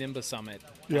at the NIMBA Summit,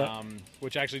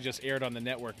 which actually just aired on the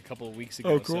network a couple of weeks ago.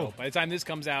 Oh, cool. So by the time this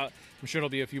comes out, I'm sure it'll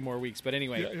be a few more weeks. But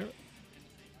anyway,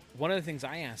 one of the things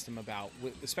I asked him about,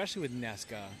 especially with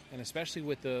NEHSCA, and especially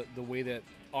with the way that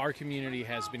our community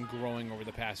has been growing over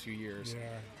the past few years,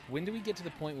 when do we get to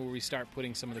the point where we start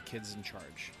putting some of the kids in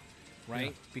charge? Right?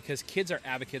 Yeah. Because kids are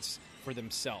advocates for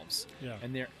themselves. Yeah.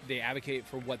 And they advocate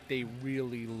for what they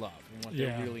really love and what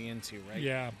they're really into, right?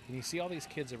 Yeah. And you see all these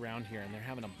kids around here, and they're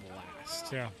having a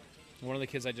blast. Yeah. One of the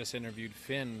kids I just interviewed,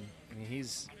 Finn,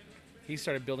 he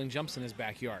started building jumps in his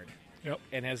backyard. Yep.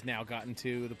 And has now gotten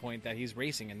to the point that he's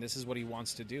racing, and this is what he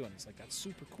wants to do. And it's like, that's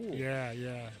super cool. Yeah.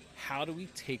 How do we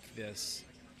take this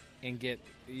and get,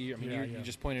 you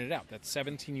just pointed it out, that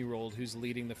 17-year-old who's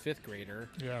leading the 5th grader.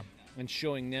 Yeah. And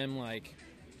showing them, like,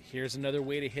 here's another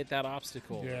way to hit that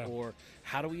obstacle. Yeah. Or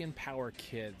how do we empower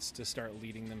kids to start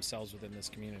leading themselves within this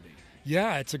community?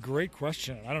 Yeah, it's a great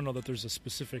question. I don't know that there's a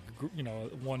specific,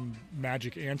 one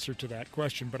magic answer to that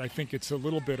question, but I think it's a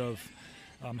little bit of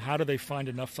how do they find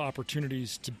enough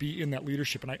opportunities to be in that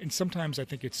leadership? And sometimes I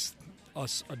think it's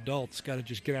us adults got to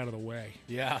just get out of the way.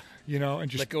 Yeah. And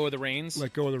just let go of the reins.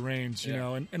 Let go of the reins,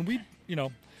 and we,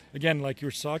 again, like you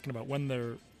were talking about, when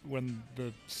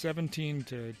the 17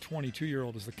 to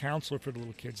 22-year-old is the counselor for the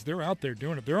little kids, they're out there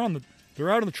doing it. They're out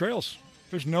on the trails.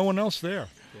 There's no one else there.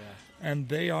 Yeah. And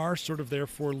they are sort of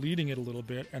therefore leading it a little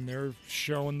bit, and they're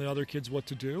showing the other kids what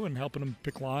to do and helping them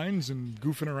pick lines and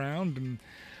goofing around. And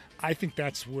I think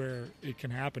that's where it can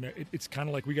happen. It's kind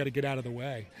of like we got to get out of the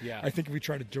way. Yeah. I think if we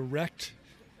try to direct,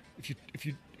 if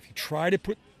you try to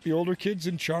put the older kids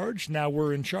in charge, now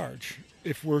we're in charge.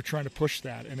 If we're trying to push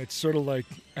that, and it's sort of like,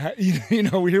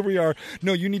 here we are.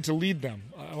 No, you need to lead them.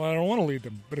 Well, I don't want to lead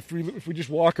them, but if we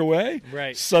just walk away,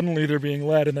 right, suddenly they're being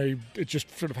led, and it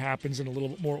just sort of happens in a little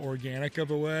bit more organic of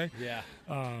a way. Yeah.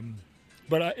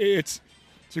 But it's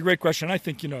a great question. I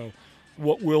think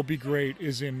what will be great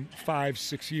is in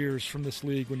 5-6 years from this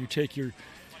league, when you take your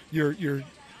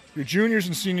juniors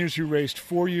and seniors who raced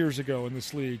 4 years ago in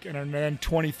this league and are then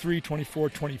 23, 24,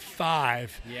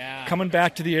 25, coming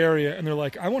back to the area, and they're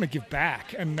like, I want to give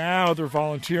back. And now they're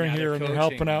volunteering here, and they're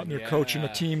helping out, and they're coaching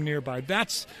a team nearby.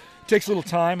 It takes a little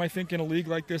time, I think, in a league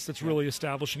like this that's really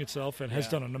establishing itself and has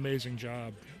done an amazing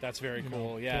job. That's very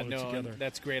cool.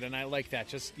 That's great. And I like that.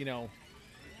 Just,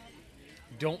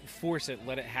 don't force it.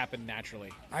 Let it happen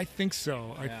naturally. I think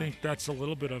so. I think that's a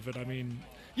little bit of it. I mean,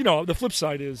 the flip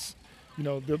side is,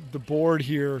 the board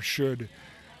here should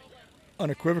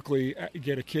unequivocally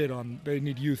get a kid on. They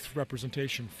need youth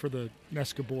representation for the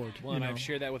NEHSCA board. Well, and I've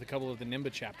shared that with a couple of the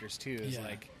NIMBA chapters too. Is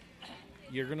like,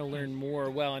 you're going to learn more.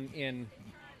 Well, and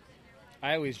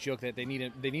I always joke that they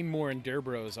need more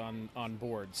endurbros on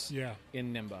boards. Yeah.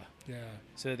 In NIMBA. Yeah.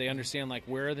 So that they understand, like,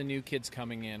 where are the new kids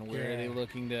coming in? Where are they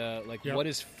looking to, like, what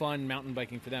is fun mountain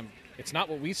biking for them? It's not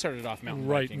what we started off mountain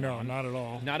biking on. Not at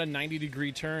all. Not a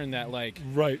 90-degree turn that, like,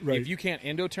 right. If you can't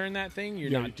endo-turn that thing,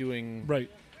 you're not doing...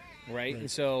 Right.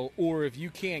 And so, or if you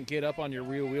can't get up on your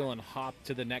rear wheel and hop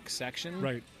to the next section...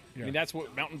 Right. Yeah. I mean, that's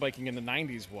what mountain biking in the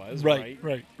 90s was, right?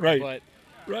 But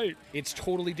it's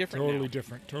totally different now.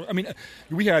 Different. I mean,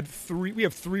 we have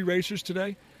three racers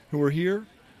today who are here,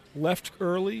 left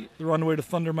early. They're on the way to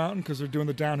Thunder Mountain because they're doing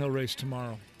the downhill race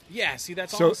tomorrow. Yeah, see,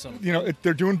 that's awesome.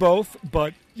 They're doing both,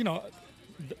 but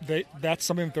that's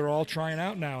something that they're all trying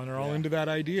out now, and they're all into that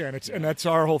idea. And that's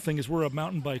our whole thing is we're a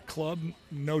mountain bike club,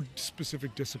 no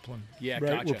specific discipline. Yeah, right.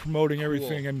 Gotcha. We're promoting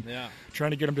everything and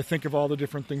trying to get them to think of all the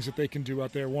different things that they can do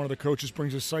out there. One of the coaches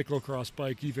brings a cyclocross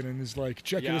bike even, and is like,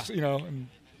 check this, and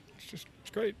it's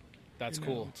great. That's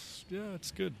cool.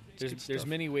 It's good. There's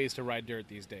many ways to ride dirt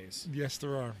these days. Yes,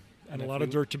 there are. And a lot of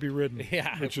dirt to be ridden,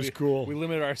 which is cool. We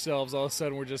limit ourselves, all of a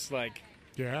sudden we're just like...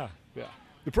 Yeah.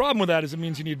 The problem with that is it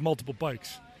means you need multiple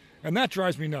bikes. And that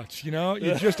drives me nuts, you know?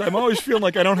 I'm always feeling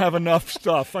like I don't have enough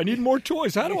stuff. I need more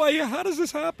toys. How does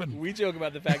this happen? We joke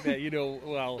about the fact that,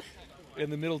 in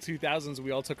the middle 2000s,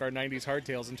 we all took our 90s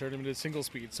hardtails and turned them into single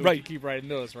speed so we could keep riding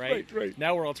those, right? Right.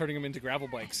 Now we're all turning them into gravel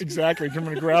bikes. Exactly. Turn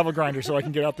them into gravel grinder so I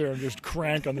can get out there and just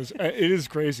crank on this. It is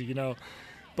crazy, you know?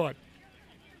 But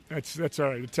that's all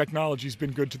right. The technology's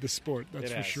been good to the sport,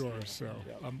 that's for sure. So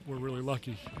we're really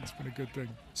lucky. It's been a good thing.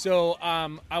 So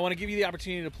I want to give you the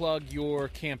opportunity to plug your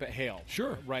camp at Hale.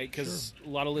 Sure. Right? Because a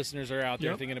lot of listeners are out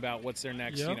there thinking about what's their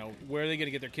next, where are they going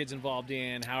to get their kids involved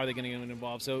in? How are they going to get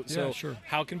involved? So sure.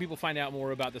 How can people find out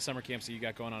more about the summer camps that you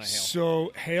got going on at Hale?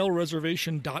 So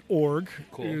halereservation.org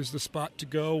is the spot to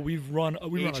go. We've run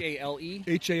H-A-L-E?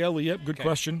 H-A-L-E, yep. Good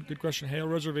question.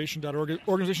 Halereservation.org.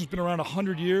 Organization's been around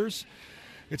 100 years.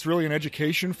 It's really an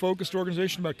education-focused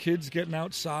organization about kids getting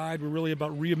outside. We're really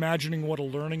about reimagining what a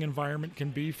learning environment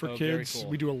can be for kids. Very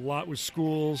cool. We do a lot with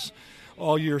schools,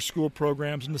 all-year school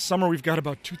programs. In the summer, we've got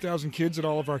about 2,000 kids at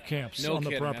all of our camps on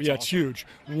the property. That's it's huge.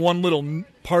 One little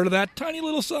part of that tiny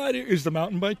little side is the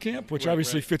mountain bike camp, which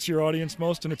obviously fits your audience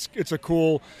most, and it's a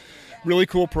cool, really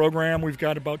cool program. We've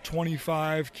got about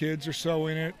 25 kids or so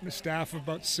in it, a staff of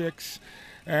about 6.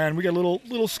 And we got a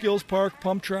little skills park,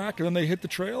 pump track, and then they hit the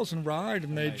trails and ride,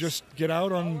 and they just get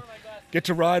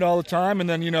to ride all the time. And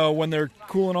then, when they're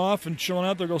cooling off and chilling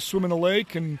out, they'll go swim in the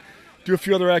lake and do a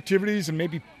few other activities and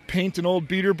maybe paint an old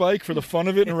beater bike for the fun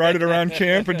of it and ride it around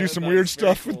camp and do some weird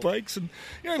stuff with bikes. And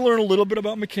I learn a little bit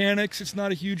about mechanics. It's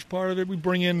not a huge part of it. We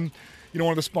bring in, one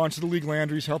of the sponsors of the league,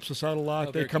 Landry's, helps us out a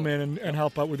lot. They come in and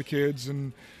help out with the kids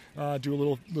and do a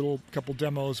little couple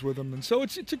demos with them. And so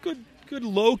it's a good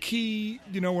low key.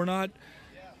 We're not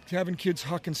having kids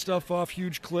hucking stuff off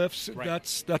huge cliffs.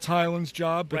 That's Highland's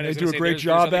job, and they do a great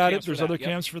job at it. There's other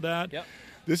camps for that. Yep.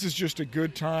 This is just a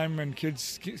good time, and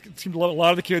kids. It seems a lot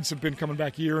of the kids have been coming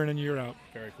back year in and year out.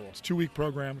 Very cool. It's a 2-week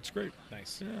program. It's great.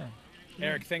 Nice. Yeah.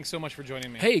 Eric, thanks so much for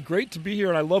joining me. Hey, great to be here,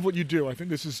 and I love what you do. I think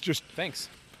this is just thanks.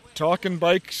 Talking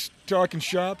bikes, talking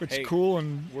shop. It's cool,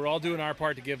 and we're all doing our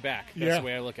part to give back. That's the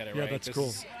way I look at it. Yeah, right? That's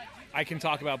cool. I can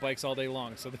talk about bikes all day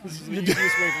long, so this is the easiest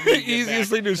way for me to get easiest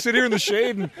back. thing to sit here in the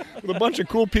shade and with a bunch of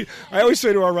cool people. I always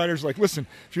say to our riders, listen,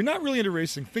 if you're not really into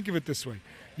racing, think of it this way.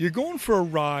 You're going for a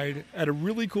ride at a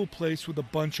really cool place with a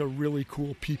bunch of really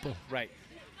cool people. Right.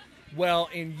 Well,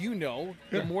 and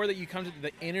the more that you come to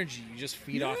the energy, you just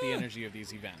feed off the energy of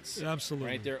these events. Absolutely.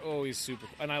 Right? They're always super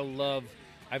cool. And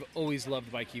I've always loved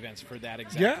bike events for that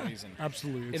exact reason.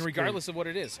 Absolutely. And regardless of what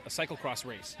it is, a cyclocross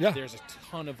race, there's a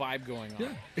ton of vibe going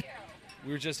on. Yeah.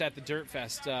 We were just at the Dirt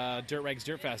Fest, Dirt Rags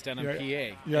Dirt Fest down in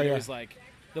PA. Yeah, It was like,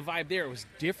 the vibe there was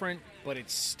different, but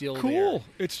it's still cool. there.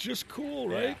 It's just cool,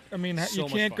 right? Yeah. I mean, So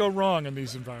you can't go wrong in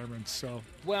these environments. So.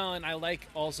 Well, and I like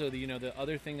also the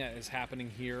other thing that is happening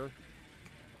here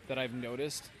that I've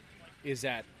noticed is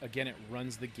that, again, it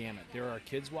runs the gamut. There are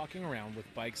kids walking around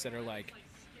with bikes that are like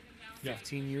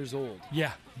 15 years old.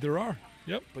 Yeah, there are.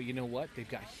 Yep. But you know what? They've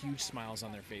got huge smiles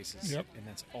on their faces. Yep. And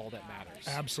that's all that matters.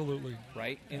 Absolutely.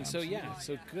 Right? And Absolutely.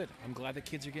 so good. I'm glad the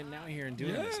kids are getting out here and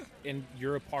doing this. And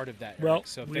you're a part of that, Eric. Well,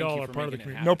 so we thank all you are for part of the making it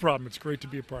community. happen. No problem. It's great to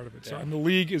be a part of it. So, and the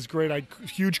league is great.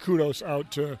 Huge kudos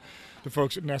out to the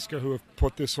folks at NEHSCA who have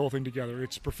put this whole thing together.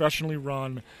 It's professionally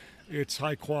run. It's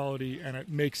high quality, and it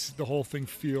makes the whole thing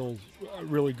feel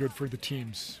really good for the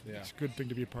teams. Yeah. It's a good thing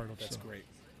to be a part of. That's so. great.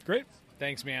 Great.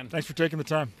 Thanks, man. Thanks for taking the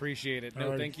time. Appreciate it. No,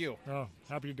 All right. thank you. Oh,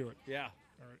 happy to do it. Yeah.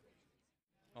 All right.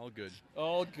 All good.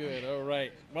 All good. All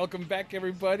right. Welcome back,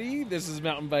 everybody. This is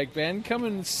Mountain Bike Ben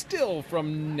coming still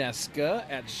from NEHSCA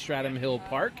at Stratham Hill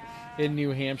Park in New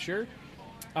Hampshire.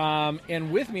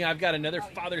 And with me, I've got another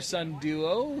father-son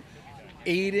duo,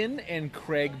 Aiden and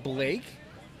Craig Blake.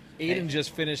 Aiden just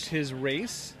finished his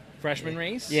race, freshman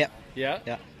race. Yep. Yeah?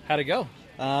 Yeah. How'd it go?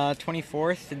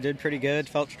 24th, it did pretty good.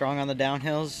 Felt strong on the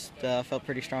downhills. Felt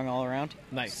pretty strong all around.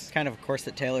 Nice. It's kind of a course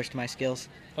that tailors to my skills.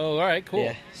 Oh, all right, cool.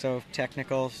 Yeah, so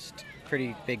technical,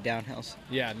 pretty big downhills.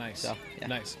 Yeah, nice. So, yeah.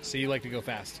 Nice. So you like to go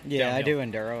fast? Yeah, downhill. I do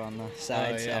enduro on the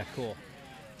side. Oh, yeah, so cool.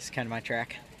 it's kind of my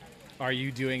track. Are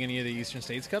you doing any of the Eastern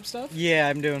States Cup stuff? Yeah,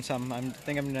 I'm doing some. I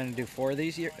think I'm going to do 4 of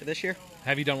these this year.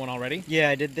 Have you done one already? Yeah,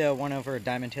 I did the one over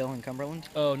Diamond Hill in Cumberland.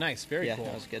 Oh, nice. Very yeah, cool.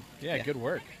 that was good. Yeah, good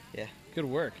work. Yeah. Good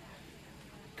work.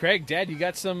 Craig, Dad, you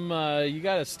got you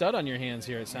got a stud on your hands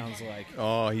here, it sounds like.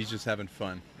 Oh, he's just having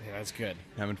fun. Yeah, that's good.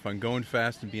 Having fun, going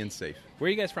fast and being safe. Where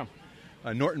are you guys from?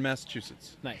 Norton,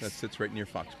 Massachusetts. Nice. That sits right near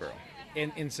Foxborough.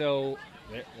 And so,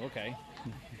 okay.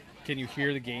 Can you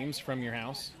hear the games from your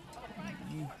house?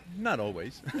 Not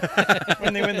always.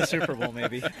 When they win the Super Bowl,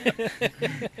 maybe.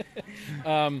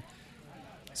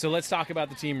 So let's talk about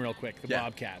the team real quick, the Yeah.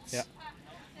 Bobcats. Yeah.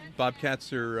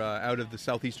 Bobcats are out of the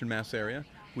southeastern Mass area.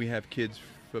 We have kids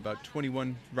for about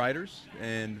 21 riders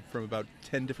and from about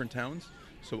 10 different towns,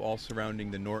 so all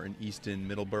surrounding the Norton, Easton,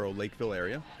 Middleborough, Lakeville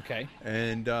area. Okay.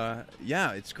 And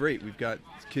yeah, it's great. We've got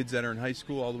kids that are in high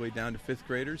school all the way down to 5th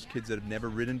graders, kids that have never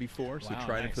ridden before, so Wow,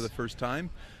 tried it nice. for the first time,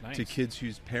 Nice. to kids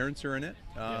whose parents are in it.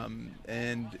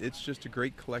 And it's just a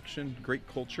great collection, great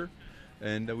culture,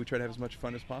 and we try to have as much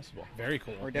fun as possible. Very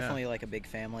cool. We're definitely like a big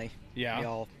family. Yeah. We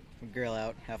all grill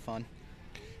out, have fun.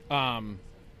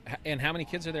 And how many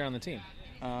kids are there on the team?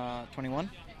 21?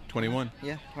 21.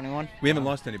 Yeah, 21. We haven't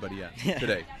lost anybody yet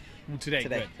today. Today.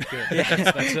 Today.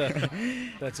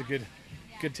 Good. That's a good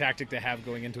tactic to have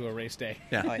going into a race day.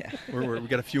 Yeah. Oh, yeah. We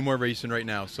got a few more racing right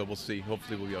now, so we'll see.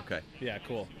 Hopefully we'll be okay. Yeah,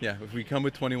 cool. Yeah, if we come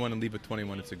with 21 and leave with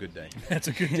 21, it's a good day. That's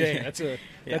a good day.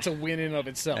 That's a win in of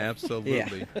itself.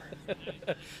 Absolutely.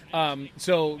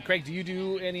 So, Craig, do you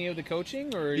do any of the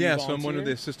coaching, or Yeah, you so I'm one of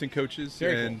the volunteer? assistant coaches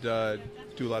Very and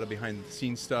do a lot of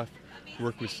behind-the-scenes stuff,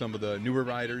 work with some of the newer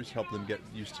riders, help them get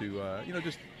used to,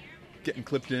 just getting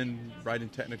clipped in, riding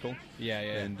technical. Yeah.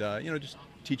 And, just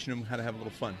teaching them how to have a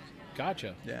little fun.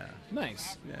 Gotcha. Yeah.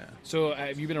 Nice. Yeah. So,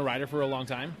 have you been a rider for a long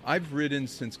time? I've ridden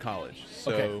since college.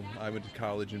 So Okay. I went to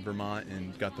college in Vermont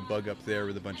and got the bug up there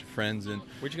with a bunch of friends in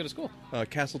Where'd you go to school?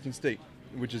 Castleton State,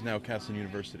 which is now Castleton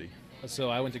University. So,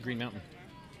 I went to Green Mountain.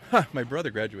 Huh, my brother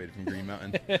graduated from Green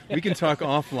Mountain. We can talk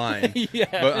offline, Yeah.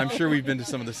 but I'm sure we've been to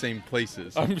some of the same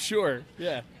places. I'm sure.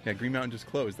 Yeah. Yeah, Green Mountain just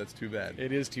closed. That's too bad.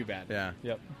 It is too bad. Yeah.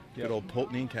 Yep. Good old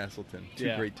Pulteney and Castleton. Two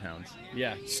Yeah. great towns.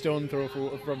 Yeah. Stone throw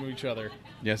from each other.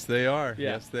 Yes, they are.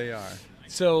 Yeah. Yes, they are.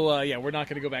 So, we're not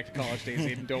going to go back to college days,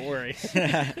 Aiden. Don't worry.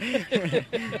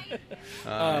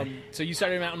 So you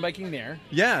started mountain biking there.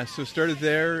 Yeah, so started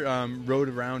there, rode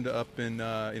around up in,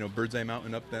 Bird's Eye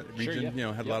Mountain, up that Sure, region,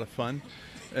 yeah. had a Yep. lot of fun.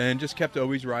 And just kept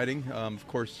always riding. Of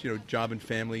course, job and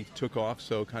family took off,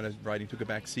 so kind of riding took a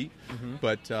back seat. Mm-hmm.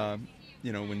 But,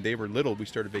 when they were little, we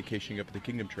started vacationing up at the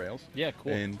Kingdom Trails. Yeah,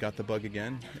 cool. And got the bug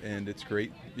again, and it's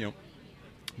great.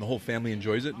 The whole family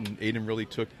enjoys it, and Aiden really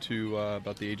took to,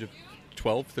 about the age of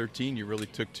 12, 13, you really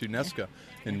took to NEHSCA.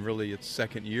 And really, its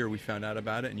second year, we found out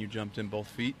about it, and you jumped in both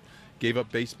feet, gave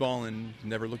up baseball, and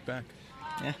never looked back.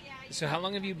 Yeah. So how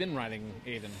long have you been riding,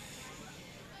 Aiden?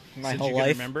 My Since whole you can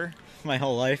life. remember? My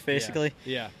whole life, basically.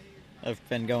 Yeah. I've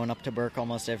been going up to Burke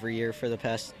almost every year for the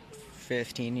past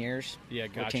 15 years. Yeah,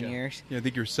 14 gotcha. years. Yeah, I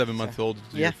think you were 7 months old. It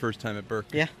was Yeah. your first time at Burke.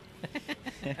 Yeah.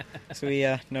 Yeah. So we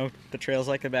know the trails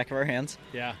like the back of our hands.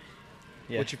 Yeah.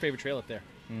 Yeah. What's your favorite trail up there?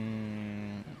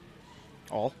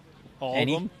 All. All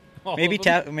Any? of them? All Maybe of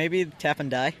them? maybe Tap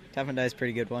and Die. Tap and Die is a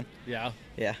pretty good one. Yeah.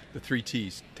 Yeah. The 3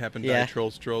 T's, Tap and Yeah. Die,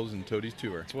 Trolls, and Toadie's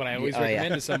Tour. That's what I always Oh, yeah.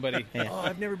 recommend to somebody. Yeah. Oh,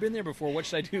 I've never been there before. What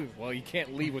should I do? Well, you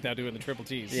can't leave without doing the triple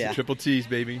T's. Yeah. Triple T's,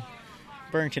 baby.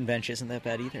 Burrington Bench isn't that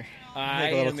bad either. I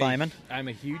Like a little am climbing. I'm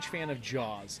a huge fan of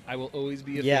Jaws. I will always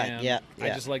be a Yeah, fan. yeah, I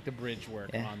yeah. just like the bridge work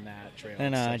Yeah. on that trail.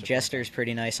 And It's such a fun Jester's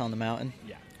pretty nice on the mountain. time.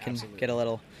 Yeah, Can absolutely. get a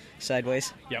little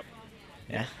sideways. Yep.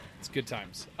 Yeah. It's good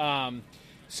times.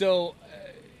 So,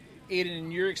 Aiden,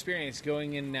 in your experience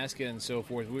going in NEHSCA and so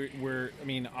forth,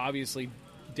 obviously,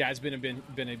 Dad's been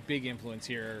a big influence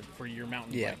here for your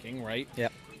mountain Yeah. biking, right?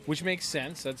 Yep. Which makes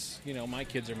sense. That's my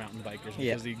kids are mountain bikers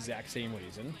Yeah. because the exact same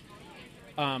reason.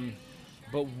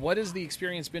 But what has the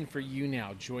experience been for you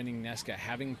now, joining NEHSCA,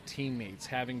 having teammates,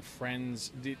 having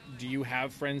friends? Do you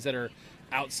have friends that are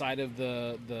outside of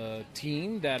the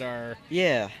team that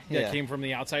came from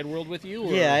the outside world with you?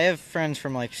 Or? Yeah, I have friends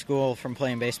from like school from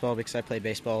playing baseball because I played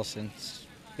baseball since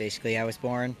basically I was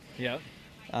born. Yeah.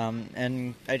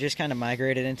 And I just kind of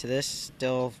migrated into this.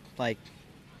 Still like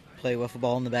play wiffle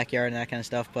ball in the backyard and that kind of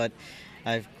stuff, but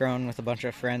I've grown with a bunch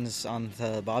of friends on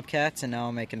the Bobcats, and now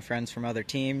I'm making friends from other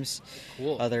teams,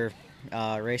 Cool. other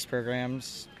race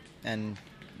programs, and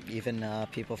even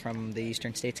people from the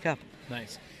Eastern States Cup.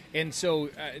 Nice. And so,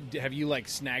 have you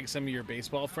snagged some of your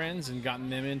baseball friends and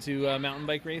gotten them into mountain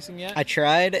bike racing yet? I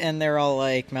tried, and they're all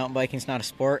like, mountain biking's not a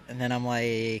sport. And then I'm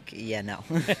like, yeah, no.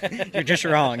 You're just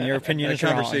wrong. Your opinion That is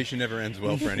wrong. conversation never ends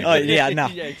well for Oh, anybody. yeah, no.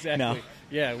 yeah, exactly. No.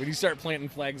 Yeah, when you start planting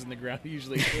flags in the ground,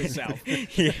 usually it goes south.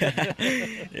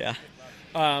 Yeah.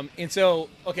 And so,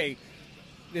 okay,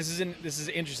 this is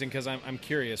interesting because I'm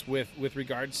curious with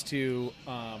regards to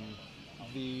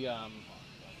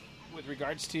with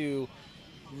regards to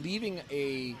leaving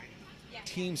a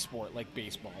team sport like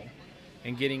baseball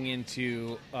and getting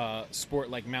into sport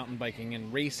like mountain biking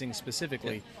and racing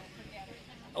specifically.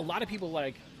 A lot of people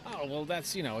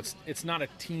that's it's not a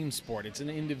team sport, it's an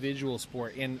individual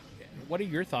sport. And what are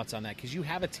your thoughts on that? Because you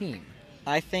have a team.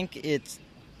 I think it's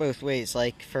both ways.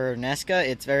 Like for NEHSCA,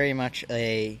 it's very much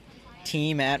a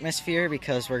team atmosphere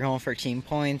because we're going for team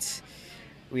points.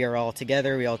 We are all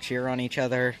together. We all cheer on each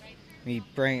other.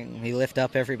 we lift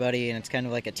up everybody, and it's kind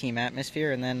of like a team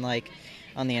atmosphere. And then like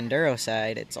on the enduro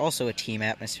side, it's also a team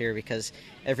atmosphere because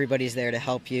everybody's there to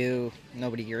help you.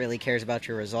 Nobody really cares about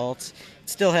your results. It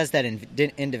still has that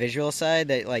individual side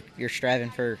that like you're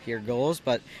striving for your goals,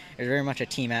 but there's very much a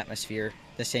team atmosphere,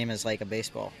 the same as like a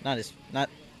baseball. Not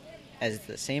as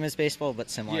the same as baseball, but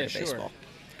similar to baseball.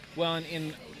 Well,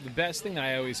 and the best thing that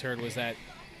I always heard was that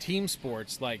team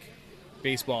sports like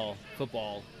baseball,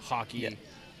 football, hockey,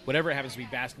 whatever it happens to be,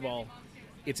 basketball,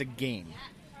 it's a game.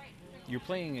 You're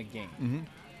playing a game. Mm-hmm.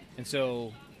 And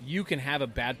so you can have a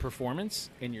bad performance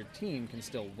and your team can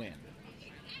still win,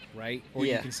 right? Or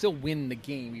you can still win the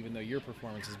game even though your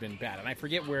performance has been bad. And I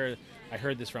forget where I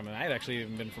heard this from, and I had actually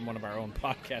even been from one of our own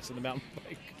podcasts in the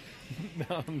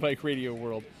mountain bike radio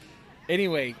world.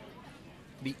 Anyway,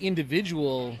 the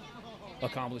individual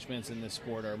accomplishments in this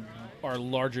sport are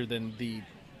larger than the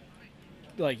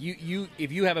you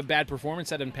if you have a bad performance,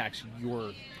 that impacts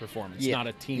your performance, not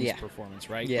a team's performance,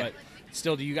 right? Yeah. But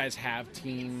still, do you guys have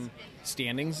team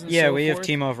standings? And Yeah, so we forth? have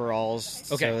team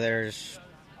overalls. Okay. So there's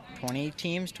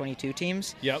 22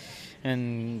 teams. Yep.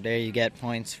 And there you get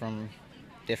points from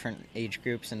different age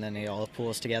groups, and then they all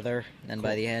pool together. And then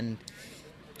by the end,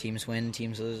 teams win,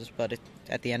 teams lose. But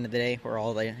at the end of the day, we're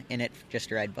all in it just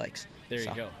to ride bikes. There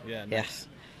you go. Yeah. Nice.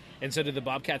 Yeah. And so, do the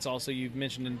Bobcats also? You've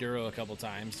mentioned enduro a couple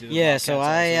times. Do the Yeah, Bobcats so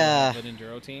also I have an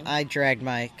enduro team. I dragged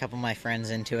a couple of my friends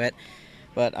into it,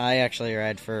 but I actually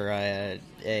ride for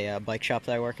a bike shop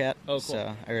that I work at. Oh, cool.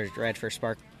 So I ride for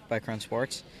Spark Bike Run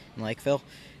Sports in Lakeville,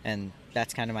 and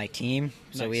that's kind of my team.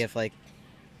 So we Nice. have like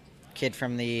kid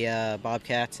from the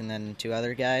Bobcats and then 2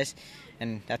 other guys,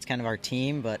 and that's kind of our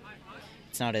team, but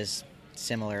it's not as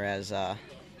similar as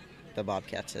the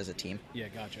Bobcats as a team. Yeah,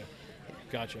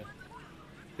 gotcha.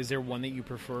 Is there one that you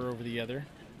prefer over the other?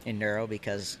 Enduro,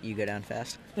 because you go down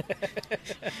fast.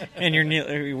 And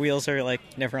your wheels are like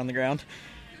never on the ground.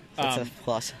 That's a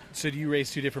plus. So do you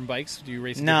race 2 different bikes? Do you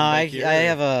race a No, different I bike here,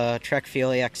 have a Trek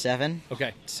Fuel EX7.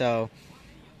 Okay. So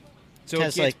So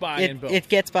it gets by in both. It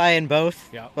gets by in both.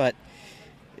 Yeah. But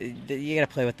you got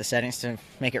to play with the settings to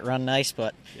make it run nice.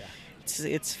 But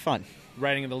it's fun.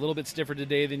 Riding it a little bit stiffer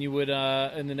today than you would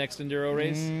in the next enduro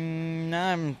race?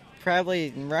 No,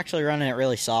 we're actually running it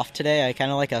really soft today. I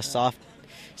kind of like a soft,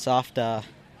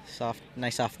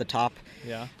 nice off the top.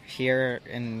 Yeah. Here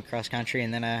in cross country,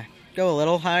 and then I go a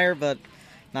little higher, but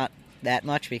not that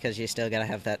much because you still got to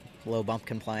have that low bump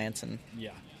compliance and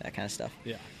that kind of stuff.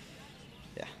 Yeah.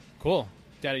 Yeah. Cool.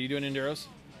 Dad, are you doing enduros?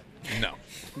 No.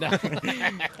 No.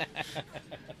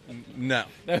 No.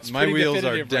 That's My pretty definitive wheels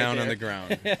are right down there. on the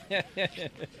ground.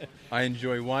 I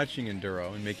enjoy watching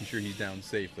enduro and making sure he's down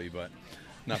safely, but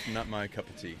not my cup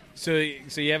of tea. So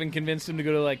you haven't convinced him to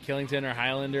go to like Killington or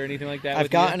Highland or anything like that? I've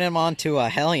with gotten him onto a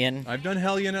Hellion. I've done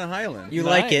Hellion and Highland. You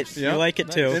like it. Nice. You like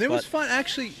it too. And it was but- fun.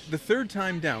 Actually, the 3rd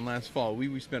time down last fall,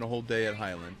 we spent a whole day at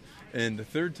Highland. And the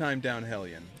 3rd time down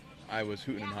Hellion, I was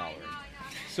hooting and hollering.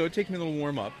 So it takes me a little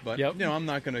warm up, but I'm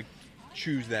not going to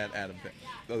choose that out of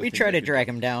it. We try to drag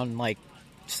him down like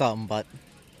something, but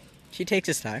he takes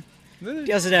his time.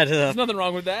 Does it There's nothing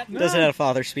wrong with that. Does it at a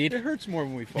father speed? It hurts more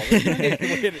when we fall.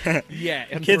 Yeah.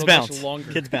 And Kids for a much bounce.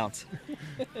 longer. Kids bounce.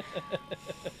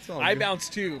 I bounce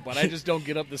too, but I just don't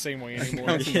get up the same way anymore.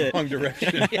 Bounce in the wrong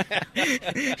direction.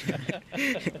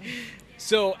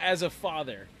 So, as a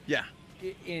father, Yeah.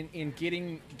 in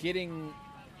getting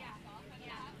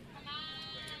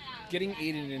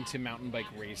Aiden into mountain bike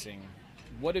racing,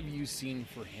 what have you seen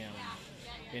for him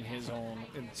in his own?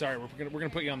 And sorry, we're gonna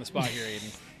put you on the spot here,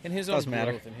 Aiden. In his own Doesn't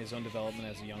matter. growth and his own development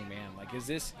as a young man, like is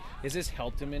this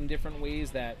helped him in different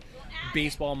ways that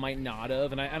baseball might not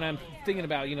have? And I'm thinking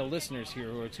about listeners here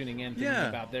who are tuning in, thinking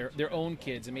about their own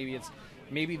kids, and maybe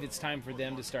it's time for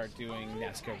them to start doing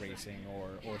NEHSCA racing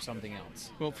or something else.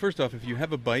 Well, first off, if you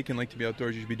have a bike and like to be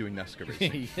outdoors, you should be doing NEHSCA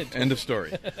racing. Yeah, totally. End of story.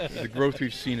 The growth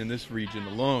we've seen in this region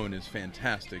alone is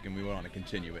fantastic, and we want to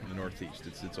continue it in the Northeast.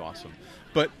 It's awesome.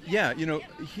 But yeah,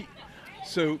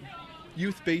 so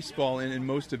youth baseball and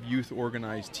most of youth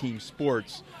organized team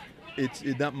sports,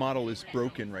 that model is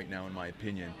broken right now, in my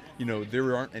opinion.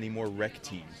 There aren't any more rec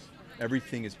teams.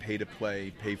 Everything is pay to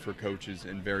play, pay for coaches,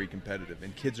 and very competitive.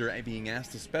 And kids are being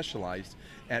asked to specialize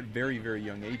at very, very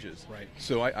young ages. Right.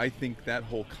 So I think that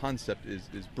whole concept is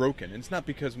broken. And it's not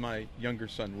because my younger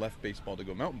son left baseball to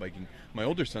go mountain biking. My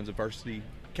older son's a varsity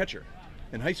catcher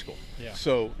in high school. Yeah.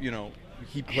 So,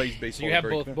 he plays baseball. So you have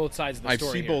very both sides of the I've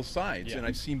story seen here. both sides, and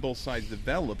I've seen both sides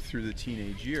develop through the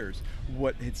teenage years.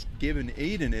 What it's given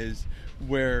Aiden is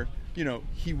where,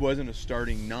 he wasn't a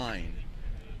starting 9.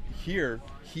 Here,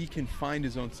 he can find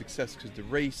his own success because the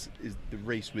race is the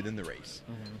race within the race.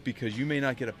 Because you may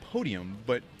not get a podium,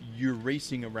 but you're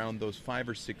racing around those 5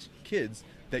 or 6 kids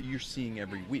that you're seeing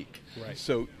every week. Right.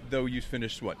 So, though you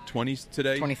finished, 20s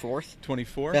today? 24th.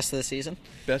 24? Best of the season.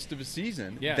 Best of a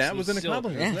season. Yeah, that so was an still-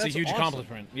 accomplishment. It's a That's huge awesome.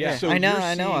 accomplishment. Yeah. So I know you're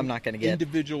I'm seeing not gonna get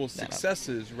individual that up.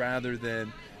 successes rather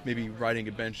than maybe riding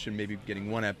a bench and maybe getting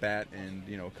one at bat and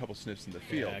a couple sniffs in the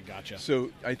field. Yeah, gotcha.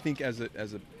 So I think as a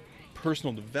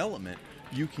personal development,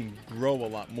 you can grow a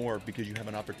lot more because you have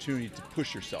an opportunity to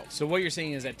push yourself. So what you're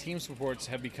saying is that team sports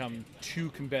have become too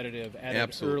competitive at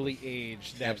Absolutely. an early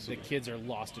age that Absolutely. the kids are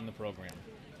lost in the program.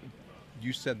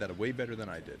 You said that way better than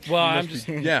I did. Well, You I'm must just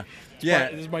be- yeah.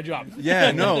 This is my job.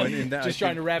 Yeah, no, and that, just I trying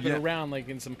think- to wrap it yeah. around like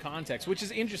in some context, which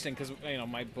is interesting because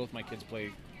both my kids play.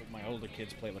 My older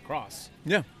kids play lacrosse,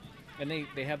 Yeah. and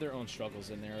they have their own struggles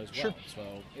in there as well. Sure.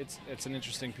 So it's an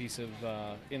interesting piece of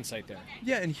insight there.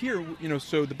 Yeah, and here,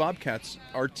 so the Bobcats,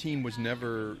 our team was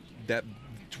never that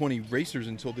 20 racers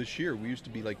until this year. We used to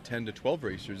be like 10 to 12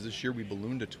 racers. This year we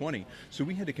ballooned to 20. So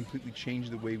we had to completely change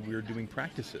the way we were doing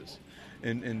practices.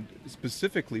 And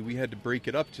specifically, we had to break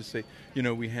it up to say,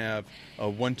 we have a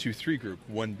 1, 2, 3 group.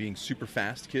 1 being super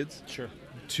fast kids. Sure.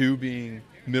 2 being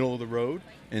middle of the road.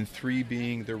 And 3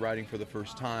 being they're riding for the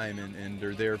first time and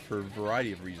they're there for a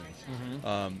variety of reasons.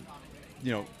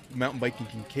 Mountain biking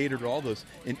can cater to all those.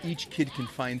 And each kid can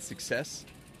find success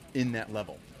in that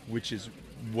level, which is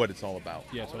what it's all about.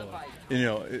 Yeah,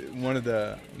 totally. One of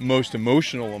the most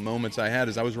emotional moments I had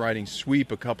is I was riding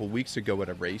sweep a couple weeks ago at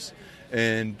a race,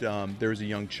 and there was a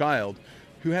young child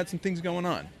who had some things going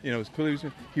on. It was clearly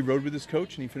he rode with his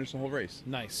coach and he finished the whole race.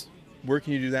 Nice. Where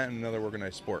can you do that in another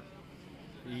organized sport?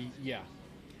 Yeah.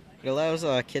 It allows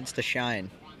kids to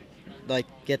shine, like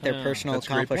get their personal That's a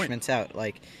great point. accomplishments out.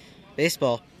 Like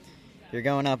baseball, you're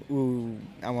going up. Ooh,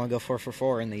 I want to go 4 for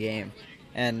 4 in the game,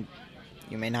 and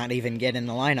you may not even get in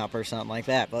the lineup or something like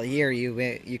that. But here,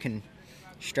 you can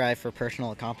strive for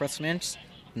personal accomplishments,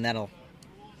 and that'll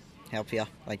help you.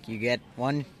 Like you get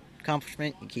one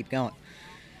accomplishment, you keep going.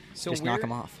 So Just knock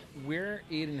 'em off. Where,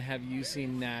 Aiden, have you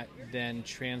seen that then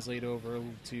translate over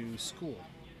to school?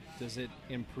 Does it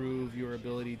improve your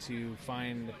ability to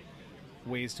find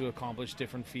ways to accomplish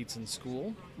different feats in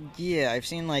school? Yeah, I've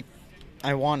seen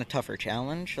I want a tougher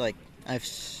challenge. Like I've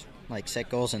set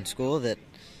goals in school that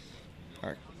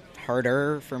are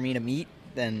harder for me to meet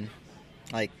than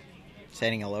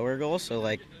setting a lower goal. So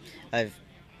I've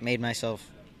made myself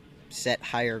set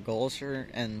higher goals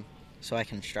and so I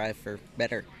can strive for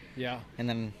better. Yeah. And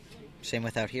then same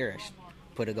with out here. I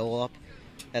put a goal up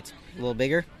that's a little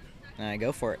bigger and I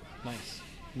go for it.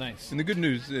 Nice. And the good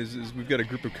news is we've got a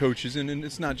group of coaches, and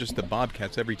it's not just the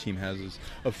Bobcats. Every team has is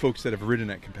of folks that have ridden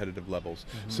at competitive levels.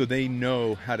 So they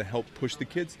know how to help push the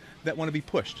kids that want to be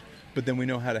pushed. But then we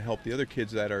know how to help the other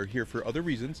kids that are here for other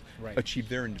reasons achieve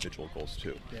their individual goals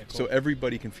too. Yeah, cool. So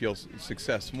everybody can feel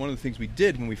success. One of the things we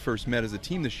did when we first met as a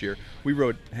team this year, we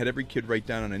had every kid write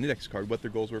down on an index card what their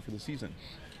goals were for the season.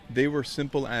 They were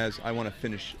simple as I want to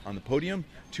finish on the podium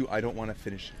to I don't want to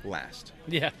finish last.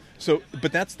 Yeah. So,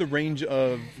 but that's the range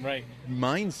of Right.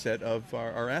 mindset of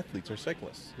our athletes, our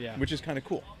cyclists, Yeah. which is kind of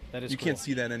cool. That is You cool. can't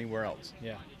see that anywhere else.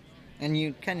 Yeah. And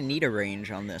you kind of need a range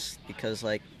on this because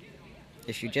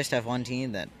if you just have one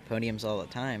team that podiums all the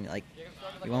time,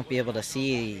 you won't be able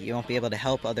to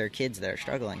help other kids that are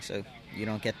struggling, so you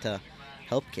don't get to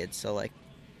help kids. So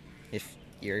if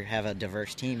you have a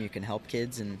diverse team, you can help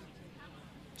kids and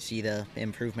see the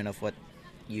improvement of what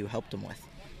you helped them with.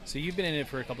 So you've been in it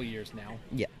for a couple years now.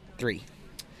 Yeah, 3.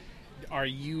 Are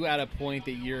you at a point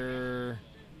that you're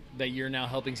now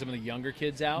helping some of the younger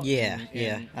kids out? Yeah,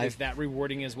 And yeah. is that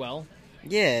rewarding as well?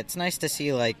 Yeah, it's nice to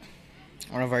see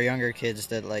one of our younger kids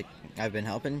that I've been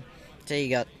helping. Say he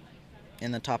got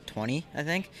in the top 20, I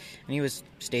think, and he was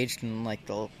staged in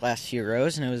the last few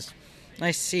rows, and it was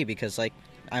nice to see because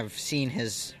I've seen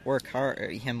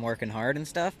him working hard and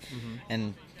stuff,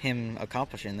 and him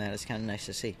accomplishing that is kind of nice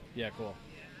to see. Yeah, cool.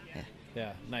 Yeah.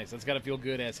 Yeah, nice. That's got to feel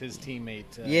good as his teammate.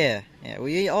 Yeah,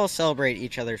 we all celebrate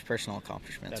each other's personal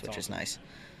accomplishments, That's which awesome. is nice.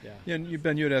 Yeah. And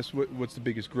Ben, you had asked what's the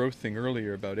biggest growth thing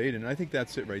earlier about Aiden, and I think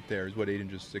that's it right there, is what Aiden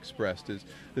just expressed, is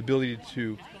the ability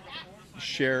to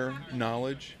share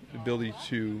knowledge, the ability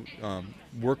to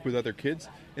work with other kids.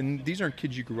 And these aren't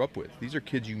kids you grew up with. These are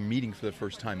kids you're meeting for the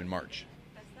first time in March.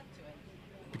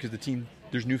 Because the team,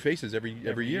 there's new faces every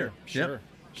year. Sure. Yep.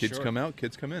 Kids Sure. come out,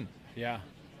 kids come in. Yeah.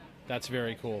 That's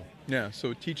very cool. Yeah,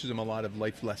 so it teaches them a lot of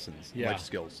life lessons, Yeah. life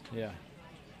skills. Yeah.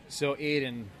 So,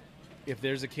 Aiden, if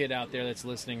there's a kid out there that's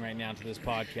listening right now to this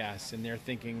podcast and they're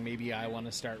thinking maybe I want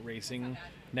to start racing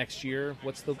next year,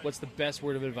 what's the best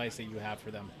word of advice that you have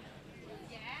for them?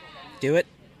 do it.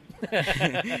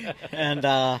 And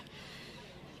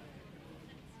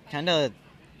kind of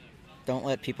don't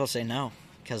let people say no,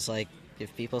 because like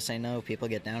if people say no, people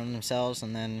get down on themselves,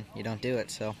 and then you don't do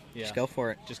it. So just go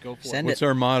for it. Just go for Send it. What's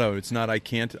our motto? It's not I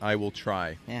can't, I will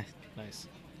try. Yeah.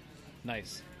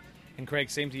 Nice. And Craig,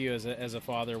 same to you as a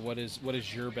father. What is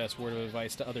your best word of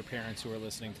advice to other parents who are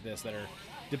listening to this that are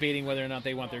debating whether or not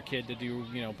they want their kid to do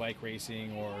bike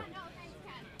racing, or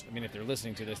I mean, if they're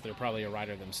listening to this, they're probably a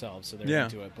rider themselves, so they're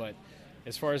into it. But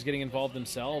as far as getting involved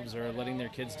themselves or letting their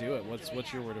kids do it,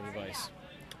 what's your word of advice?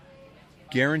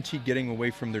 Guarantee getting away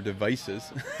from their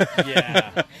devices.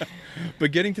 Yeah.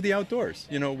 But getting to the outdoors.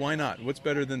 Why not? What's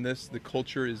better than this? The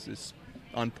culture is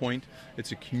on point.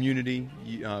 It's a community.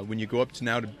 When you go up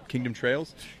to Kingdom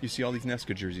Trails, you see all these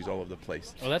NEHSCA jerseys all over the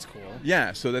place. Oh, that's cool.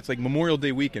 Yeah, so that's like Memorial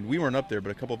Day weekend. We weren't up there, but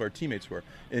a couple of our teammates were.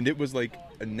 And it was like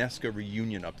a NEHSCA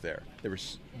reunion up there. There were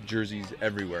jerseys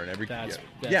everywhere. And That's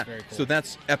yeah. very cool. So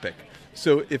that's epic.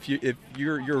 So if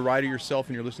you're a rider yourself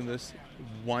and you're listening to this,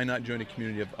 why not join a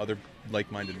community of other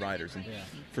like-minded riders? And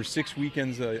for 6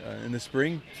 weekends in the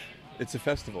spring, it's a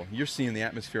festival. You're seeing the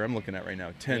atmosphere I'm looking at right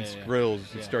now. Tents,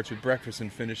 grills. It starts with breakfast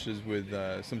and finishes with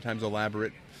sometimes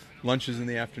elaborate lunches in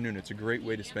the afternoon. It's a great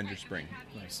way to spend your spring.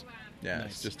 Nice. Yeah, Nice.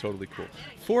 It's just totally cool.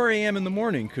 4 a.m. in the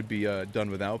morning could be done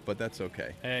without, but that's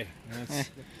okay. Hey, that's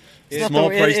It's Small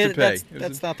not price to pay.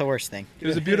 That's not the worst thing. It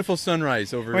was a beautiful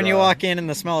sunrise over. When you walk in and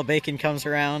the smell of bacon comes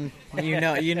around, you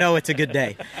know it's a good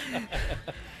day.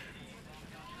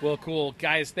 Well, cool.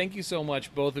 Guys, thank you so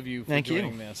much, both of you, for Thank you.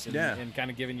 joining this and, Yeah. and kind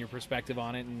of giving your perspective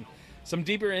on it and some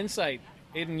deeper insight.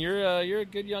 Aiden, you're a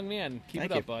good young man. Keep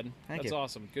Thank it up, you. bud. Thank That's you.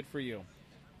 awesome. Good for you.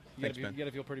 Thanks, You Ben. got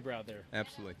to feel pretty proud there.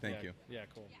 Absolutely. Thank you. Yeah,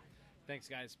 cool. Thanks,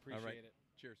 guys. Appreciate All right. it.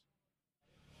 Cheers.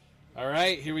 All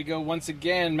right, here we go once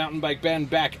again. Mountain Bike Ben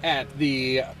back at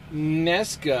the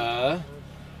NEHSCA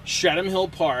Chatham Hill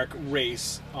Park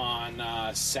race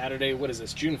on Saturday. What is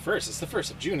this? June 1st. It's the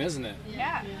 1st of June, isn't it?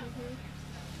 Yeah.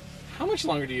 How much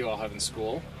longer do you all have in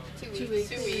school? 2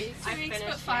 weeks. I finished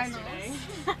but finals.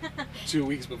 2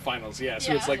 weeks, but finals. Yeah,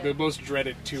 so Yeah. it's like the most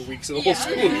dreaded 2 weeks of the whole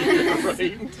school year,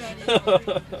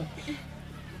 right?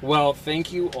 Well,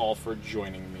 thank you all for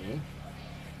joining me.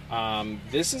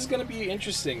 This is going to be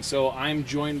interesting. So I'm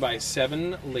joined by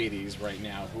 7 ladies right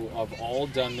now who have all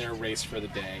done their race for the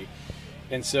day.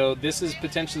 And so this is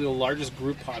potentially the largest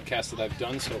group podcast that I've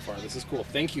done so far. This is cool.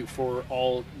 Thank you for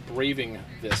all braving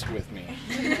this with me.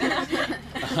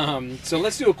 So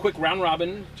let's do a quick round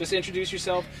robin. Just introduce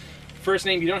yourself. First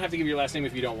name, you don't have to give your last name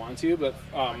if you don't want to, but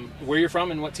where you're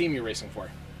from and what team you're racing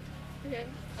for. Okay.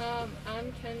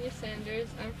 I'm Kenya Sanders.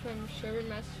 I'm from Sherwood,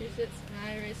 Massachusetts, and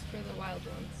I race for the Wild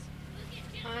Ones.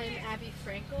 I'm Abby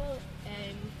Frankel,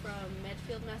 and from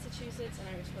Medfield, Massachusetts, and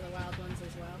I race for the Wild Ones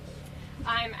as well.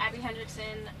 I'm Abby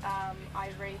Hendrickson. I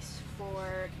race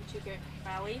for Kentucky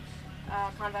Valley,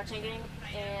 Conval Chain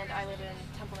and I live in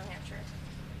Temple, New Hampshire.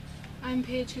 I'm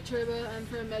Paige Katurba. I'm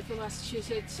from Medfield,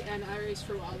 Massachusetts, and I race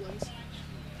for Wild Ones.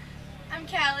 I'm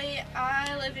Callie.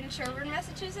 I live in Sherwood,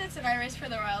 Massachusetts, and I race for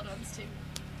the Wild Ones too.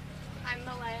 I'm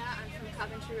Malaya. I'm from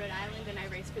Coventry, Rhode Island, and I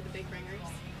race for the Big Ringers.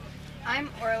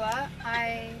 I'm Orla.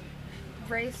 I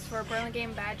race for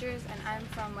Burlingame Badgers, and I'm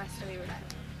from Westerly, Rhode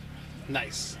Island.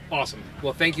 Nice. Awesome.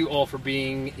 Well, thank you all for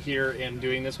being here and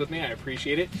doing this with me. I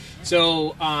appreciate it.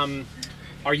 So,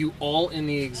 are you all in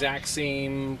the exact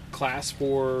same class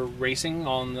for racing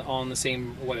on the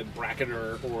same bracket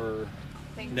or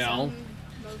no?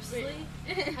 Mostly,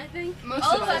 I think.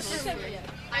 Most of us.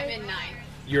 I'm in 9th.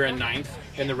 You're in 9th,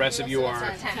 and the rest of you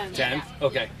are 10th.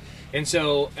 Okay. And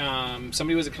so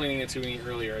somebody was explaining it to me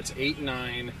earlier. It's 8,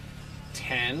 9,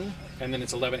 10, and then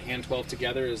it's 11 and 12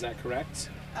 together. Is that correct?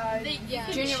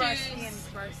 Junior varsity and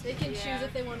varsity. They can choose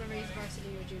if they want to race varsity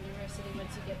or junior varsity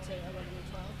once you get to 11 and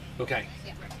 12. Okay.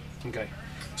 Yeah. Okay.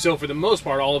 So for the most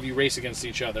part, all of you race against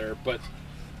each other, but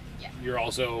Yeah. you're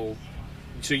also...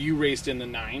 So you raced in the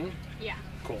 9? Yeah.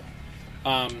 Cool.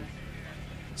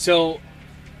 So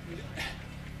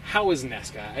how is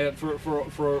NEHSCA?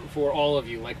 For all of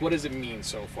you, like, what does it mean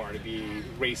so far to be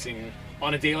racing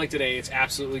on a day like today? It's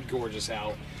absolutely gorgeous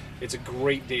out. It's a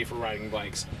great day for riding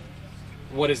bikes.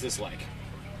 What is this like?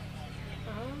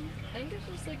 I think it's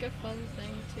just like a fun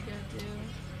thing to go do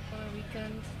on a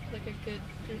weekend, like a good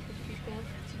group of people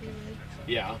to be with.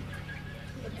 Yeah.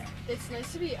 It's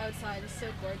nice to be outside. It's so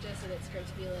gorgeous, and it's great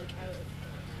to be like out,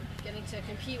 getting to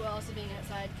compete while also being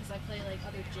outside. Because I play like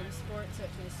other gym sports, so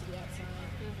it's nice to be outside.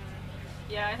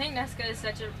 Yeah, I think NEHSCA is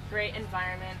such a great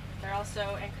environment. They're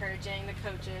also encouraging. The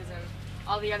coaches and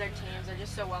all the other teams are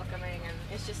just so welcoming, and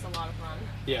it's just a lot of fun.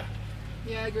 Yeah.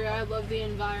 Yeah, I agree. I love the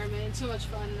environment. It's so much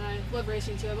fun, and I love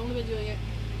racing too. I've only been doing it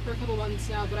for a couple months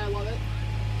now, but I love it.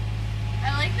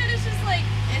 I like that it's just like,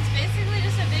 it's basically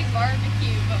just a big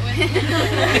barbecue, but with,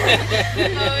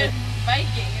 but with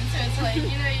biking. And so it's like,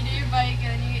 you know, you do your bike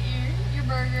and then you get your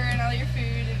burger and all your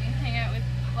food and hang out with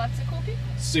lots of cool people.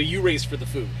 So you race for the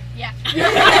food. Yeah.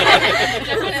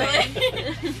 Definitely.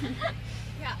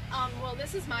 Yeah, well,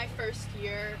 this is my first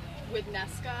year with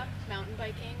NEHSCA mountain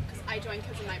biking because I joined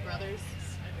because of my brothers.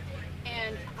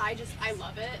 And I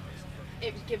love it.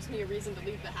 It gives me a reason to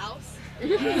leave the house.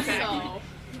 So,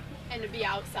 and to be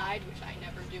outside, which I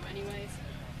never do anyways.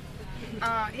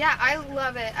 Yeah, I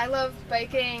love it. I love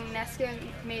biking. NEHSCA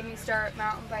made me start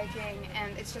mountain biking,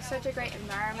 and it's just such a great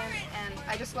environment, and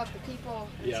I just love the people.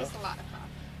 It's just a lot of fun.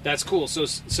 That's cool. So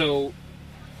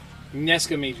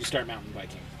NEHSCA made you start mountain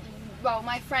biking. Well,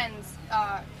 my friends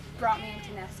brought me into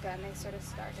NEHSCA, and they sort of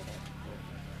started it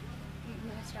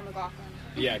with Mr. McLaughlin.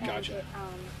 Yeah, And gotcha.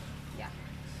 Yeah.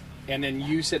 And then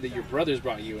you said that your brothers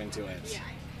brought you into it. Yeah.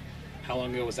 How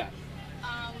long ago was that?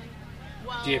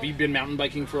 Well, Have you been mountain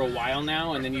biking for a while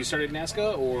now, and then you started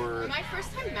NEHSCA, or? my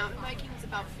first time mountain biking was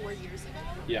about 4 years ago.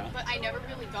 Yeah. But I never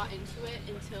really got into it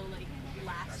until like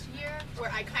last year,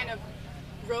 where I kind of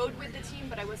rode with the team,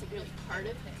 but I wasn't really part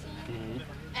of the team.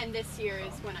 And this year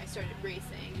is when I started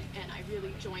racing, and I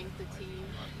really joined the team,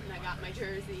 and I got my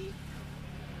jersey.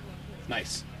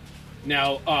 Nice.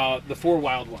 Now, the 4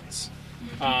 wild ones.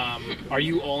 Are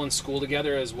you all in school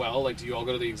together as well? Like, do you all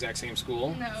go to the exact same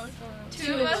school? No,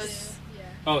 two of us.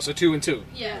 Oh, so 2 and 2.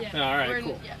 Yeah. All right, We're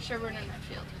cool. Yeah, Sherburne and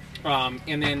Redfield.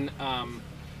 And then,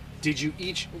 did you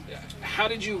each? How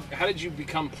did you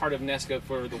become part of NEHSCA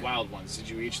for the wild ones? Did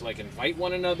you each like invite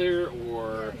one another,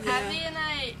 or? Abby and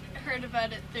I heard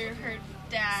about it through her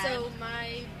dad. So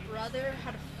my brother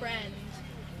had a friend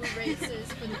who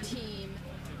races for the team,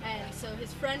 and so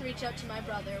his friend reached out to my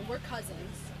brother. We're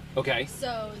cousins. Okay.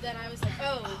 So then I was like,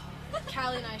 oh,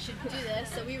 Callie and I should do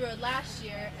this. So we rode last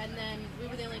year, and then we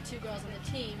were the only 2 girls on the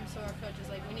team, so our coach was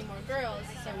like, we need more girls.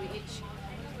 So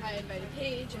I invited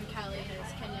Paige, and Callie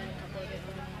has Kenya and a couple of other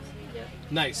friends. Yep.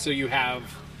 Nice. So you have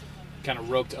kind of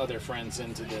roped other friends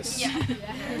into this. Yeah.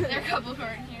 There are a couple who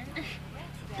aren't here.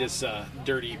 This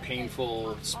dirty,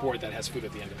 painful sport that has food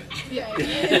at the end of it. Yeah.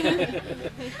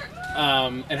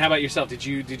 And how about yourself?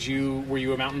 Were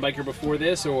you a mountain biker before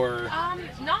this, or?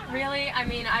 Not really. I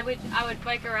mean, I would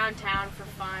bike around town for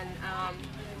fun,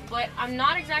 but I'm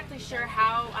not exactly sure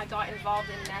how I got involved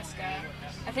in NEHSCA.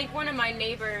 I think one of my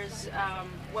neighbors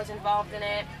was involved in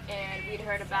it, and we'd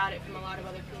heard about it from a lot of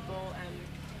other people, and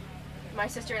my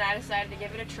sister and I decided to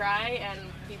give it a try, and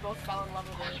we both fell in love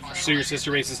with it. So your sister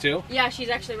races too? Yeah, she's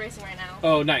actually racing right now.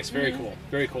 Oh, nice. Very cool.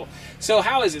 Very cool. So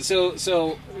how is it? So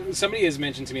somebody has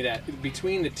mentioned to me that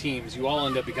between the teams, you all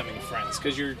end up becoming friends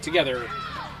because you're together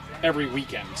every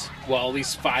weekend. Well, at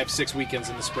least 5-6 weekends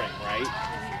in the spring,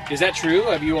 right? Is that true?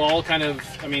 Have you all kind of,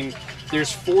 I mean,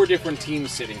 there's 4 different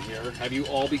teams sitting here. Have you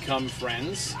all become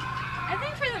friends? I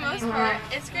think for the most part,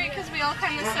 it's great because we all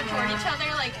kind of support each other.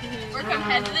 Like, we're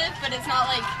competitive, but it's not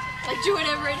like do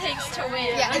whatever it takes to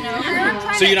win. Yeah, you know?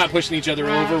 So you're not pushing each other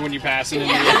over when you're passing?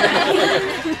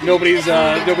 Nobody's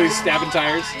stabbing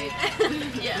tires?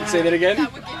 Yeah. Say that again?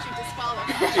 That would get you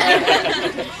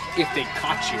disqualified. If they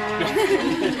caught you.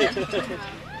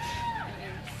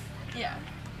 Yeah,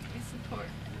 we support.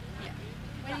 Yeah.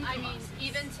 Well, I mean,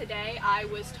 even today, I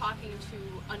was talking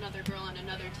to another girl on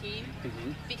another team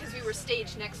because we were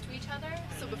staged next to each other.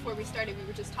 So before we started, we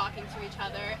were just talking to each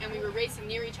other, and we were racing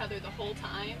near each other the whole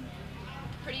time,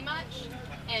 pretty much.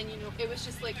 And you know, it was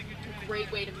just like a great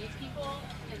way to meet people,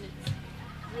 and it's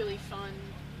really fun.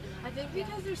 I think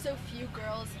because there's so few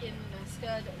girls in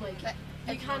NEHSCA, like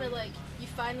you kind of like you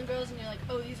find the girls and you're like,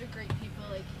 oh, these are great people.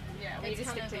 Like, yeah, we just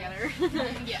stick together.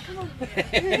 Yeah.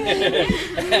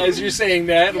 As you're saying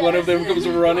that, one of them comes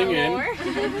running in.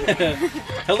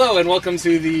 Hello, and welcome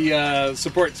to the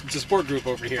support group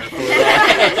over here.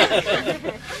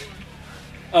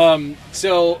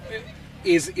 So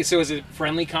is it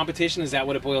friendly competition? Is that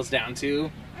what it boils down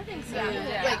to? I think so.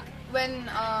 Yeah. Like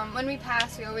when we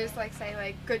pass, we always like say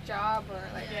like good job or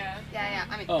like yeah.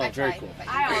 I mean, I very try. cool.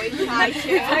 I always try to.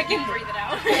 If I can breathe it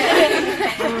out.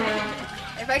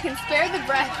 If I can spare the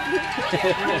breath.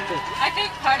 I think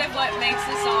part of what makes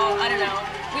us all, I don't know,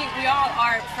 we all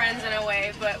are friends in a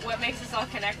way, but what makes us all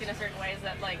connect in a certain way is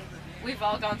that like we've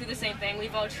all gone through the same thing.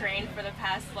 We've all trained for the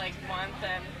past like month,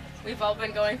 and we've all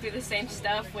been going through the same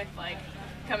stuff with like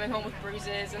coming home with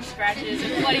bruises and scratches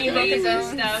and bloody knees and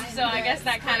stuff. So I guess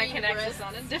that kind of connects us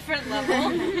on a different level.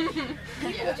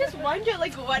 I just wonder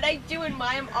like what I do and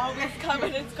why I'm always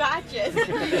covered in scratches.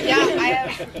 Yeah, I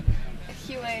have a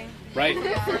healing. Right.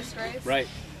 First race. Right.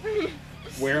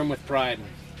 Wear them with pride.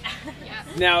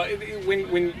 Now,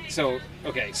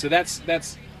 so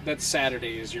that's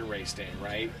Saturday is your race day,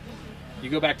 right? You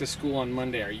go back to school on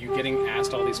Monday. Are you getting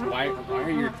asked all these? Why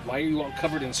are you all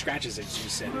covered in scratches? As you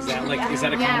said, is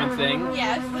that a common thing?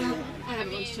 Yes. I have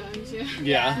most times. Yeah.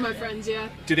 Yeah. My friends. Yeah.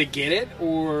 Do they get it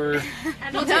or? I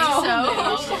don't think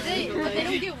so. They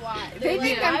don't get why. They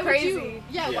think I'm crazy.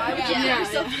 Why would you put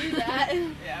yourself through that?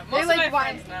 Yeah, most of my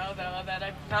friends know though that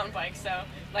I mountain bike, so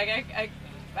like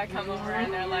I come over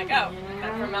and they're like, oh,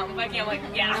 that's for mountain biking. I'm like,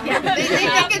 yeah. They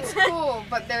think it's cool,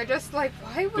 but they're just like,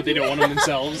 why would But they don't want them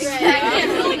themselves.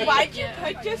 Like, why'd you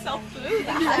put yourself through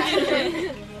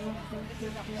that?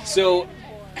 So,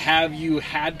 have you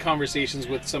had conversations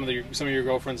with some of your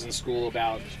girlfriends in school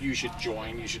about you should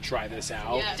join, you should try this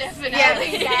out? Yes.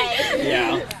 Definitely.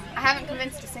 Yeah. I haven't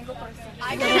convinced a single person.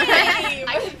 I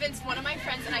convinced one of my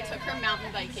friends and I took her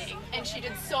mountain biking and she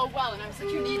did so well and I was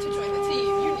like, you need to join the team.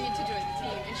 You need to join the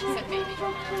team. And she said, maybe.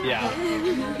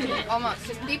 Yeah. Almost.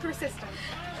 Just be persistent.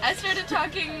 I started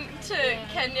talking to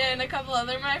Kenya and a couple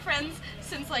other of my friends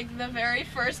since like the very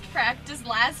first practice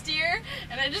last year,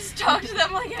 and I just talked to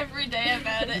them like every day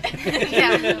about it.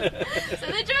 Yeah. So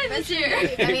they joined this year.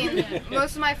 I mean,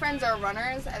 most of my friends are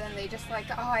runners, and then they just like,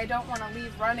 oh, I don't want to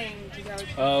leave running to go.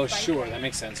 Oh, biking. sure, that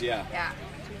makes sense. Yeah. Yeah.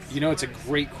 You know, it's a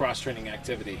great cross-training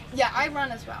activity. Yeah, I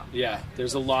run as well. Yeah,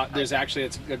 there's a lot. There's actually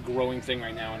it's a growing thing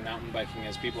right now in mountain biking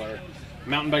as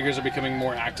mountain bikers are becoming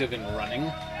more active in running,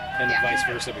 and vice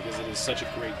versa because it is such a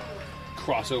great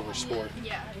crossover sport.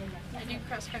 Yeah. I do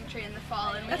cross country in the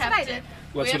fall, and we That's have what I to. did.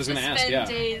 Well, that's we what I was have to gonna ask, spend yeah.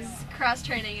 days cross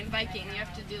training and biking. You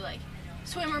have to do like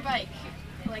swim or bike,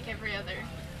 like every other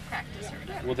practice or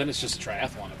whatever. Well, then it's just a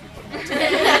triathlon if you put them all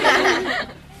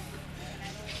together.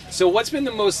 So, what's been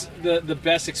the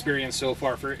best experience so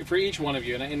far for each one of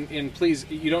you? And please,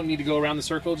 you don't need to go around the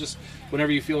circle. Just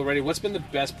whenever you feel ready. What's been the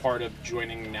best part of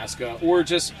joining NEHSCA or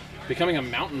just becoming a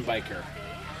mountain biker?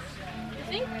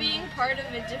 I think being part of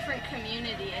a different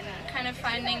community and kind of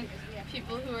finding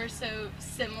people who are so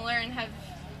similar and have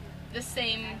the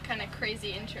same kind of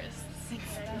crazy interests.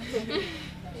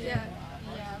 Yeah,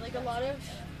 like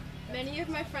many of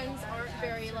my friends aren't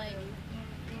very like,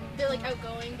 they're like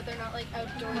outgoing, but they're not like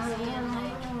outdoorsy and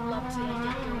like love to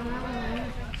get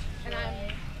through. And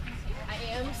I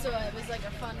am, so it was like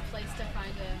a fun place to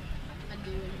find a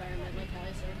new environment, like how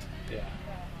I said. Yeah.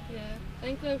 Yeah, I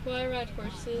think like I ride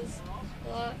horses a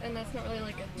lot, and that's not really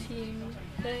like a team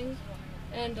thing.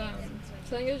 And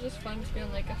so I think it was just fun to be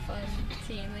on like a fun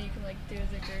team that you can like do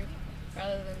as a group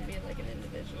rather than being like an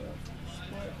individual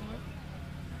sport more.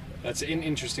 That's an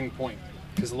interesting point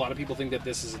because a lot of people think that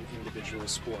this is an individual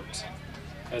sport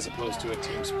as opposed to a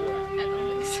team sport. I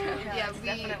don't think so. Yeah, it's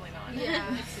definitely not.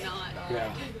 Yeah, it's not.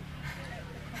 Yeah.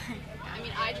 I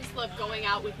mean, I just love going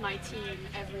out with my team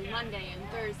every Monday and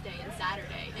Thursday and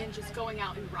Saturday and just going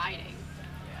out and riding.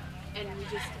 And we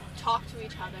just talk to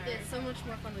each other. It's so much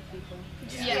more fun with people.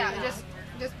 Yeah,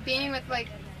 just being with like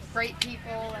great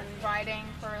people and riding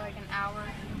for like an hour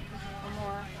or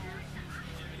more.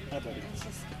 It's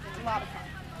just a lot of fun.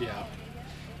 Yeah.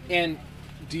 And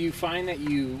do you find that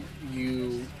you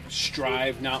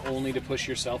strive not only to push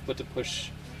yourself but to push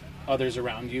others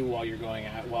around you while you're going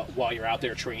out while you're out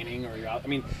there training or you're out? I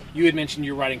mean, you had mentioned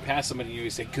you're riding past somebody and you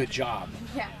always say good job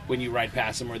when you ride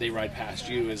past them or they ride past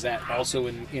you. Is that also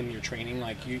in your training,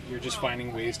 like you're just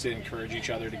finding ways to encourage each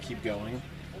other to keep going?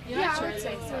 Yeah, I would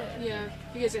say so. Yeah,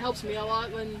 because it helps me a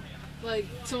lot when like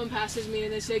someone passes me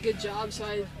and they say good job, so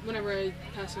whenever I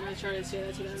pass them I try to say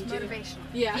that to them too. Motivational.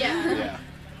 Yeah.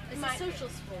 It's a social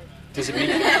sport. Does it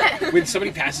make when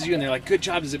somebody passes you and they're like good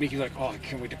job, does it make you like, oh, I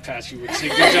can't wait to pass you and say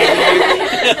good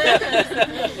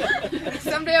job?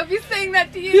 Someday I'll be saying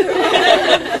that to you.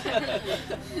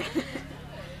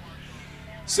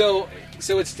 So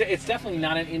it's definitely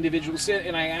not an individual sit,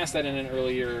 and I asked that in an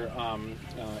earlier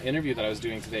interview that I was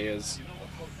doing today. Is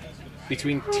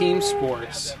between team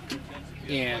sports,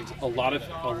 and a lot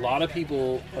of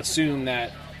people assume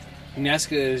that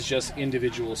NEHSCA is just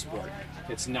individual sport.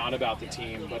 It's not about the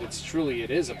team, but it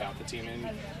is about the team. And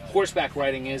horseback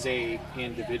riding is a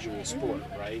individual sport,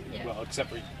 right? Yeah. Well,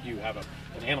 except for you have an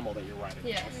animal that you're riding.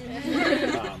 Yes.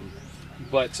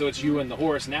 But so it's you and the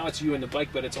horse. Now it's you and the bike,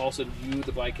 but it's also you,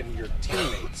 the bike, and your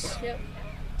teammates. Yep.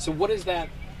 So what does that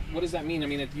mean? I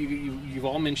mean, you've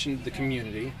all mentioned the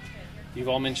community, you've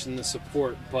all mentioned the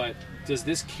support, but does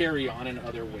this carry on in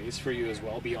other ways for you as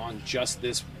well beyond just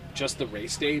the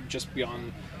race day, just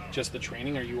beyond just the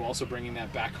training? Are you also bringing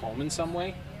that back home in some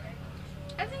way?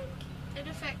 I think it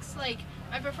affects like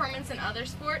my performance in other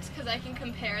sports because I can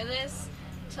compare this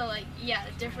to like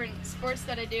different sports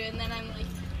that I do, and then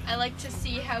I like to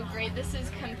see how great this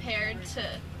is compared to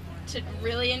to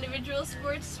really individual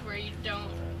sports where you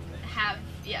don't have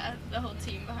the whole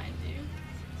team behind you.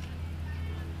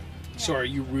 So are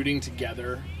you rooting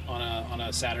together on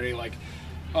a Saturday? Like,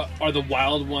 are the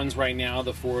Wild Ones right now,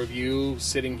 the four of you,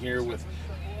 sitting here with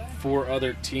 4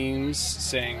 other teams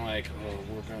saying like, "Oh,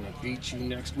 we're gonna beat you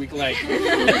next week"? Like,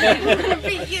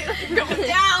 beat you, going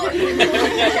down.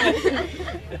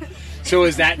 So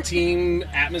is that team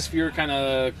atmosphere kind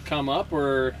of come up,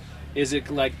 or is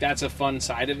it like that's a fun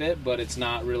side of it, but it's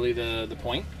not really the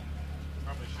point?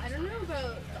 I don't know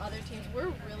about the other teams. We're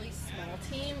a really small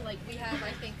team. Like, we have,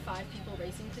 I think, 5 people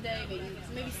racing today,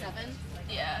 maybe 7.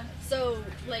 Yeah. So,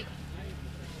 like,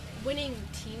 winning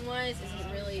team-wise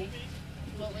isn't really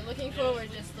what we're looking for. We're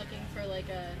just looking for, like,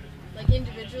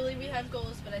 individually we have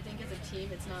goals, but I think as a team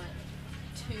it's not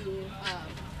too,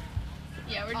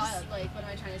 we're just, like, what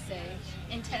am I trying to say?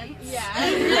 Intense?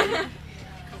 Yeah.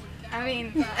 I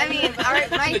mean,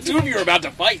 The two of you are about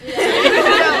to fight. So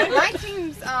my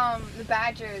team's the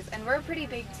Badgers, and we're a pretty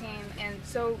big team, and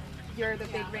so you're the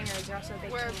big ringers. You're also a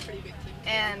big team. We're a pretty big team.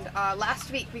 And last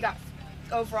week we got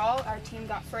overall, our team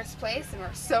got first place, and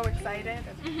we're so excited.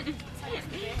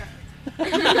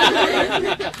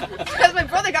 Because my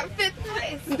brother got 5th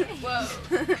place. Whoa.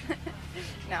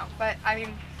 No, but I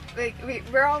mean, like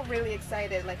we're all really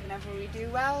excited. Like whenever we do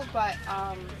well, but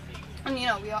and you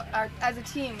know, we all are, as a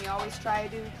team, we always try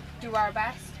to do our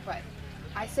best. But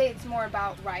I say it's more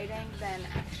about riding than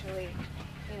actually,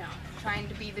 you know, trying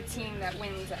to be the team that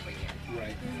wins every year.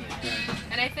 Right.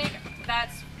 And I think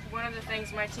that's one of the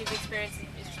things my team's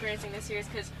experiencing this year is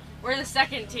because we're the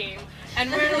second team, and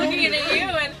we're looking at you,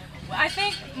 and I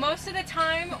think most of the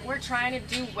time we're trying to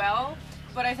do well,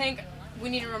 but I think we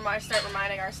need to start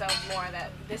reminding ourselves more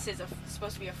that this is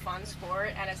supposed to be a fun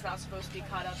sport, and it's not supposed to be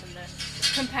caught up in the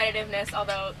competitiveness,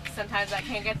 although sometimes that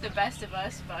can get the best of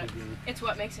us, but it's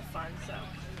what makes it fun, so.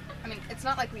 I mean, it's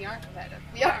not like we aren't competitive.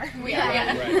 We are. We are.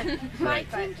 Yeah. Right.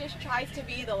 My team just tries to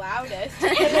be the loudest.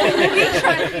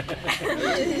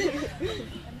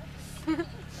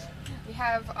 We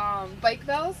have bike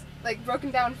bells, like broken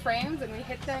down frames, and we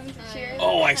hit them to cheer.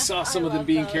 Oh, I saw some of them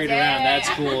being carried around. That's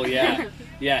cool. Yeah.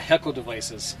 Yeah. Heckle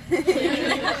devices.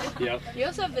 Yep. You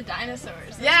also have the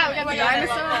dinosaurs. Yeah, we got the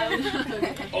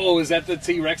dinosaurs. Oh, is that the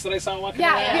T-Rex that I saw walking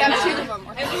Yeah, around? we have 2 of them.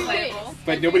 And we race.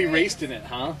 But nobody raced in it,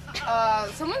 huh?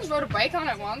 Someone's rode a bike on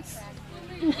it once.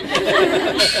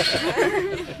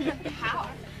 How?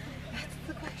 That's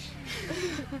the question.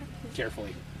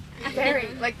 Carefully. Very,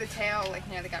 like the tail, like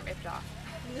nearly got ripped off.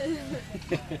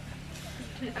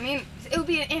 I mean, it would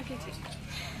be an amputation.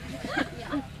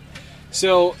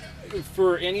 So,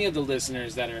 for any of the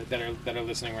listeners that are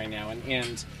listening right now,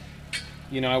 and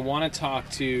you know, I want to talk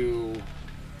to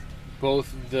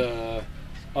both the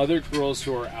other girls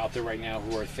who are out there right now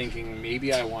who are thinking,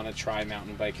 maybe I want to try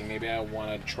mountain biking, maybe I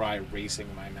want to try racing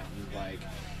my mountain bike.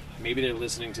 Maybe they're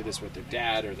listening to this with their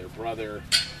dad or their brother.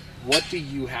 What do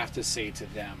you have to say to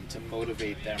them to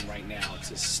motivate them right now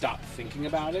to stop thinking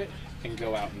about it and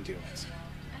go out and do it?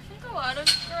 I think a lot of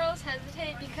girls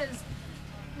hesitate because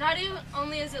not even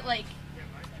only is it like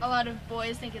a lot of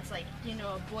boys think it's like, you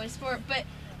know, a boy sport, but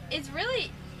it's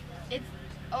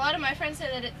a lot of my friends say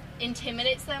that it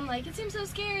intimidates them, like it seems so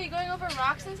scary going over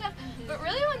rocks and stuff, but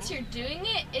really once you're doing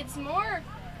it, it's more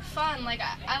fun. Like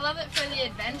I love it for the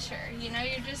adventure, you know,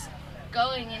 you're just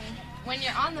going, and when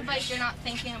you're on the bike, you're not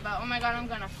thinking about, oh my god, I'm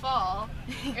gonna fall.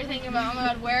 You're thinking about, oh my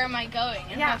god, where am I going,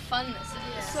 and how fun this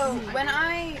is. So when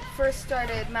I first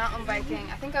started mountain biking,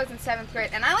 I think I was in 7th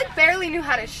grade, and I like barely knew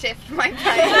how to shift my bike.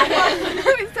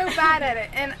 I was so bad at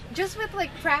it, and just with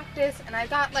like practice, and I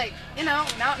thought like, you know,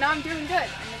 now I'm doing good. And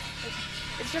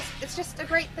it's just a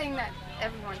great thing that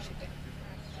everyone should do.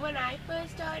 When I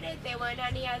first started, there weren't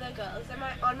any other girls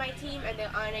on my team, and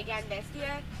there aren't again this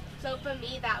year. So for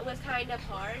me, that was kind of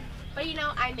hard. But you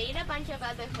know, I made a bunch of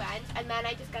other friends, and then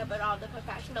I discovered all the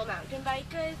professional mountain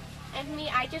bikers. And for me,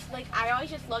 I always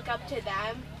just look up to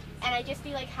them, and I just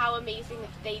see like how amazing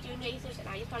they do in races, and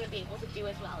I just want to be able to do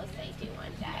as well as they do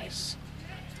one day.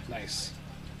 Nice.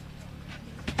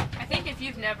 I think if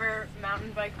you've never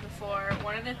mountain biked before,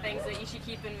 one of the things that you should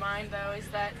keep in mind though is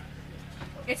that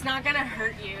it's not gonna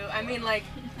hurt you. I mean, like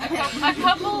a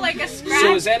couple like a scratch.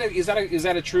 So is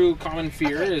that a true common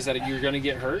fear? Is that you're gonna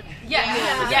get hurt? Yes.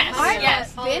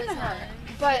 I've been hurt,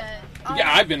 but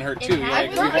yeah, I've been hurt too.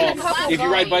 Like, if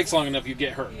you ride bikes long enough, you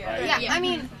get hurt, right? Yeah, I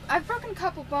mean, I've broken a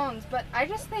couple bones, but I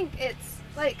just think it's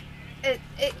like it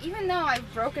even though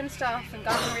I've broken stuff and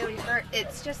gotten really hurt,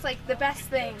 it's just like the best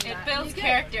thing. It builds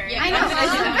character. I know,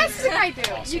 it's the best thing I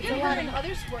do. You get hurt in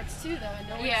other sports too, though. I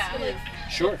know like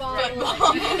sure. football.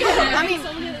 I mean,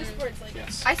 so many other sports like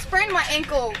I sprained my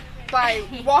ankle by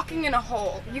walking in a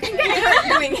hole. You can get hurt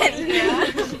doing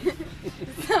anything.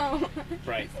 So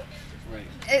Right.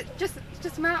 it just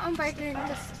mountain biking.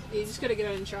 You just gotta get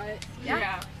out and try it.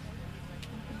 Yeah.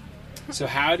 So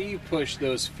how do you push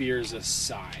those fears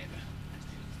aside?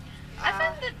 I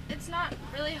find that it's not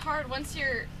really hard once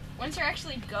you're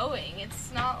actually going.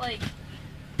 It's not like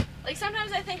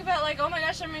sometimes I think about like, oh my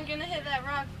gosh, I'm gonna hit that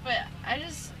rock, but I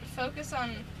just focus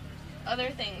on other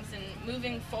things and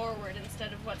moving forward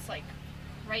instead of what's like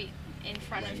right in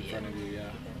front of you. Yeah.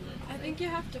 I think you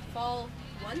have to fall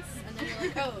once, and then you're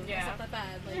like, oh, it's not that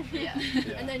bad. Like, Yeah.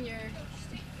 And then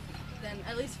then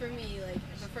at least for me, like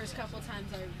the first couple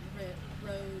times I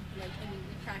rode like in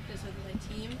practice with my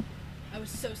team, I was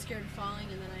so scared of falling,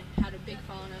 and then I had a big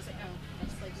fall, and I was like, oh,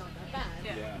 that's like not that bad.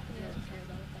 Yeah. I didn't care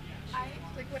about it that much. I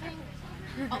think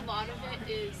a lot of it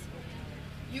is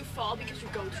you fall because you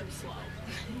go too slow.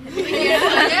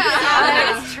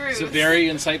 That's true. It's a very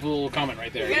insightful comment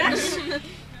right there. Yes.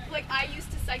 Like, I used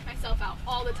to psych myself out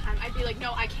all the time. I'd be like,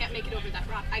 no, I can't make it over that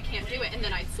rock. I can't do it. And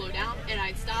then I'd slow down, and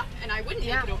I'd stop, and I wouldn't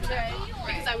make it over that rock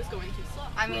because I was going too slow.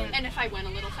 I mean, and if I went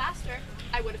a little faster,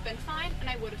 I would have been fine, and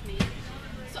I would have made it.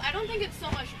 So I don't think it's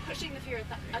so much pushing the fear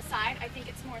aside. I think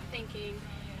it's more thinking,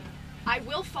 I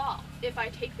will fall if I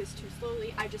take this too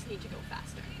slowly. I just need to go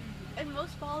faster. And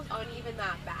most falls aren't even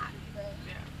that bad.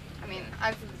 I mean,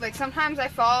 sometimes I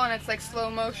fall and it's like slow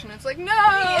motion. It's like, no!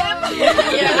 I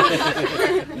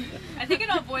think it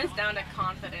all boils down to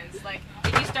confidence. Like,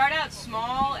 if you start out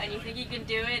small and you think you can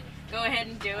do it, go ahead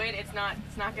and do it. It's not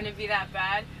going to be that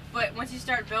bad. But once you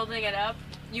start building it up,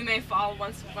 you may fall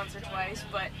once or twice.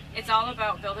 But it's all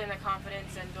about building the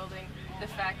confidence and building the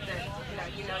fact that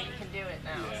you know you can do it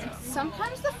now. Yeah. So.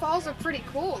 Sometimes the falls are pretty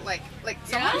cool. Like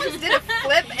someone just did a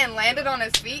flip and landed on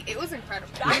his feet. It was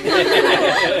incredible.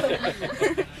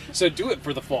 So do it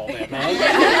for the fall then, huh?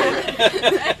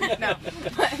 No.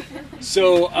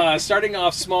 So starting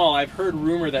off small, I've heard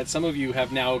rumor that some of you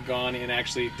have now gone and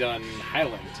actually done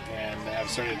Highland and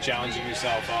have started challenging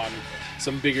yourself on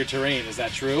some bigger terrain. Is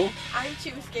that true? I'm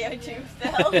too scared to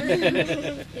still.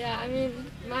 Yeah, I mean,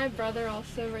 my brother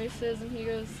also races and he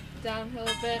goes downhill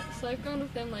a bit, so I've gone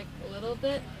with him like a little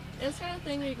bit. And it's kind of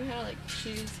thing where you can kind of like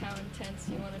choose how intense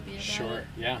you want to be about Sure, it.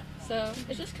 yeah. So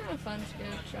it's just kind of fun to go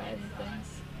try new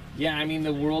things. Yeah, I mean,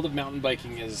 the world of mountain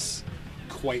biking is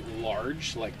quite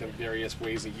large, like the various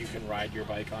ways that you can ride your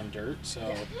bike on dirt.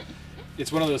 So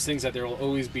it's one of those things that there will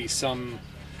always be some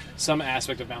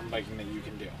aspect of mountain biking that you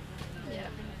can do. Yeah.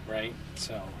 Right?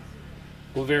 So,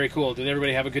 well, very cool. Did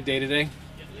everybody have a good day today?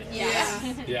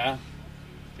 Yeah. Yeah?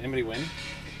 Anybody win?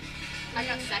 I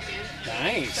got second.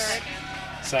 Nice. Third.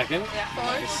 Second? Yeah.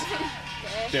 Nice.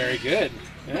 Very good.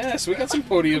 Yeah, so we got some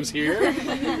podiums here.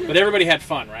 But everybody had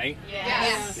fun, right?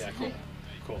 Yes. Yeah, cool.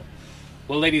 Cool.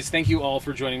 Well, ladies, thank you all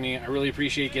for joining me. I really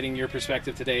appreciate getting your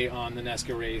perspective today on the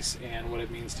NEHSCA race and what it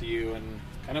means to you and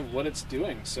kind of what it's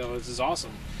doing. So this is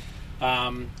awesome.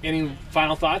 Any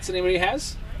final thoughts anybody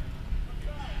has?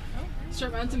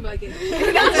 Start mountain biking.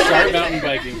 Start mountain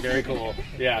biking. Very cool.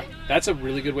 Yeah, that's a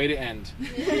really good way to end.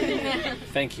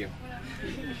 Thank you.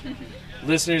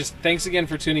 Listeners, thanks again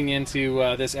for tuning in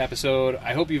to this episode.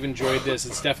 I hope you've enjoyed this.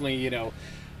 It's definitely,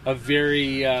 a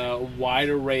very wide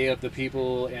array of the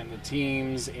people and the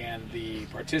teams and the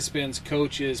participants,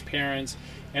 coaches, parents,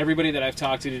 everybody that I've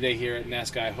talked to today here at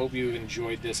NEHSCA. I hope you've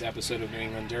enjoyed this episode of New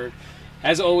England Dirt.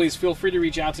 As always, feel free to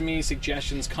reach out to me,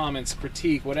 suggestions, comments,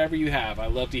 critique, whatever you have. I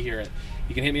love to hear it.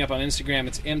 You can hit me up on Instagram.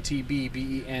 It's MTB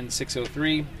Ben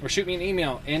 603, or shoot me an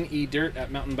email,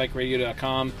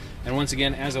 nedirt@mountainbikeradio.com. And once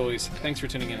again, as always, thanks for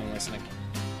tuning in and listening.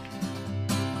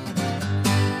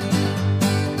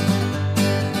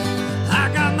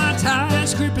 I got my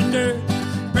tires gripping dirt,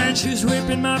 branches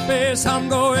whipping my face. I'm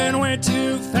going way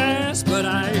too fast, but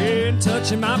I ain't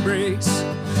touching my brakes.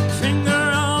 Finger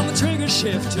on the trigger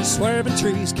shift, just swerving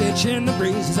trees, catching the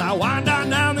breeze as I wind on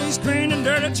down these green and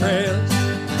dirty trails.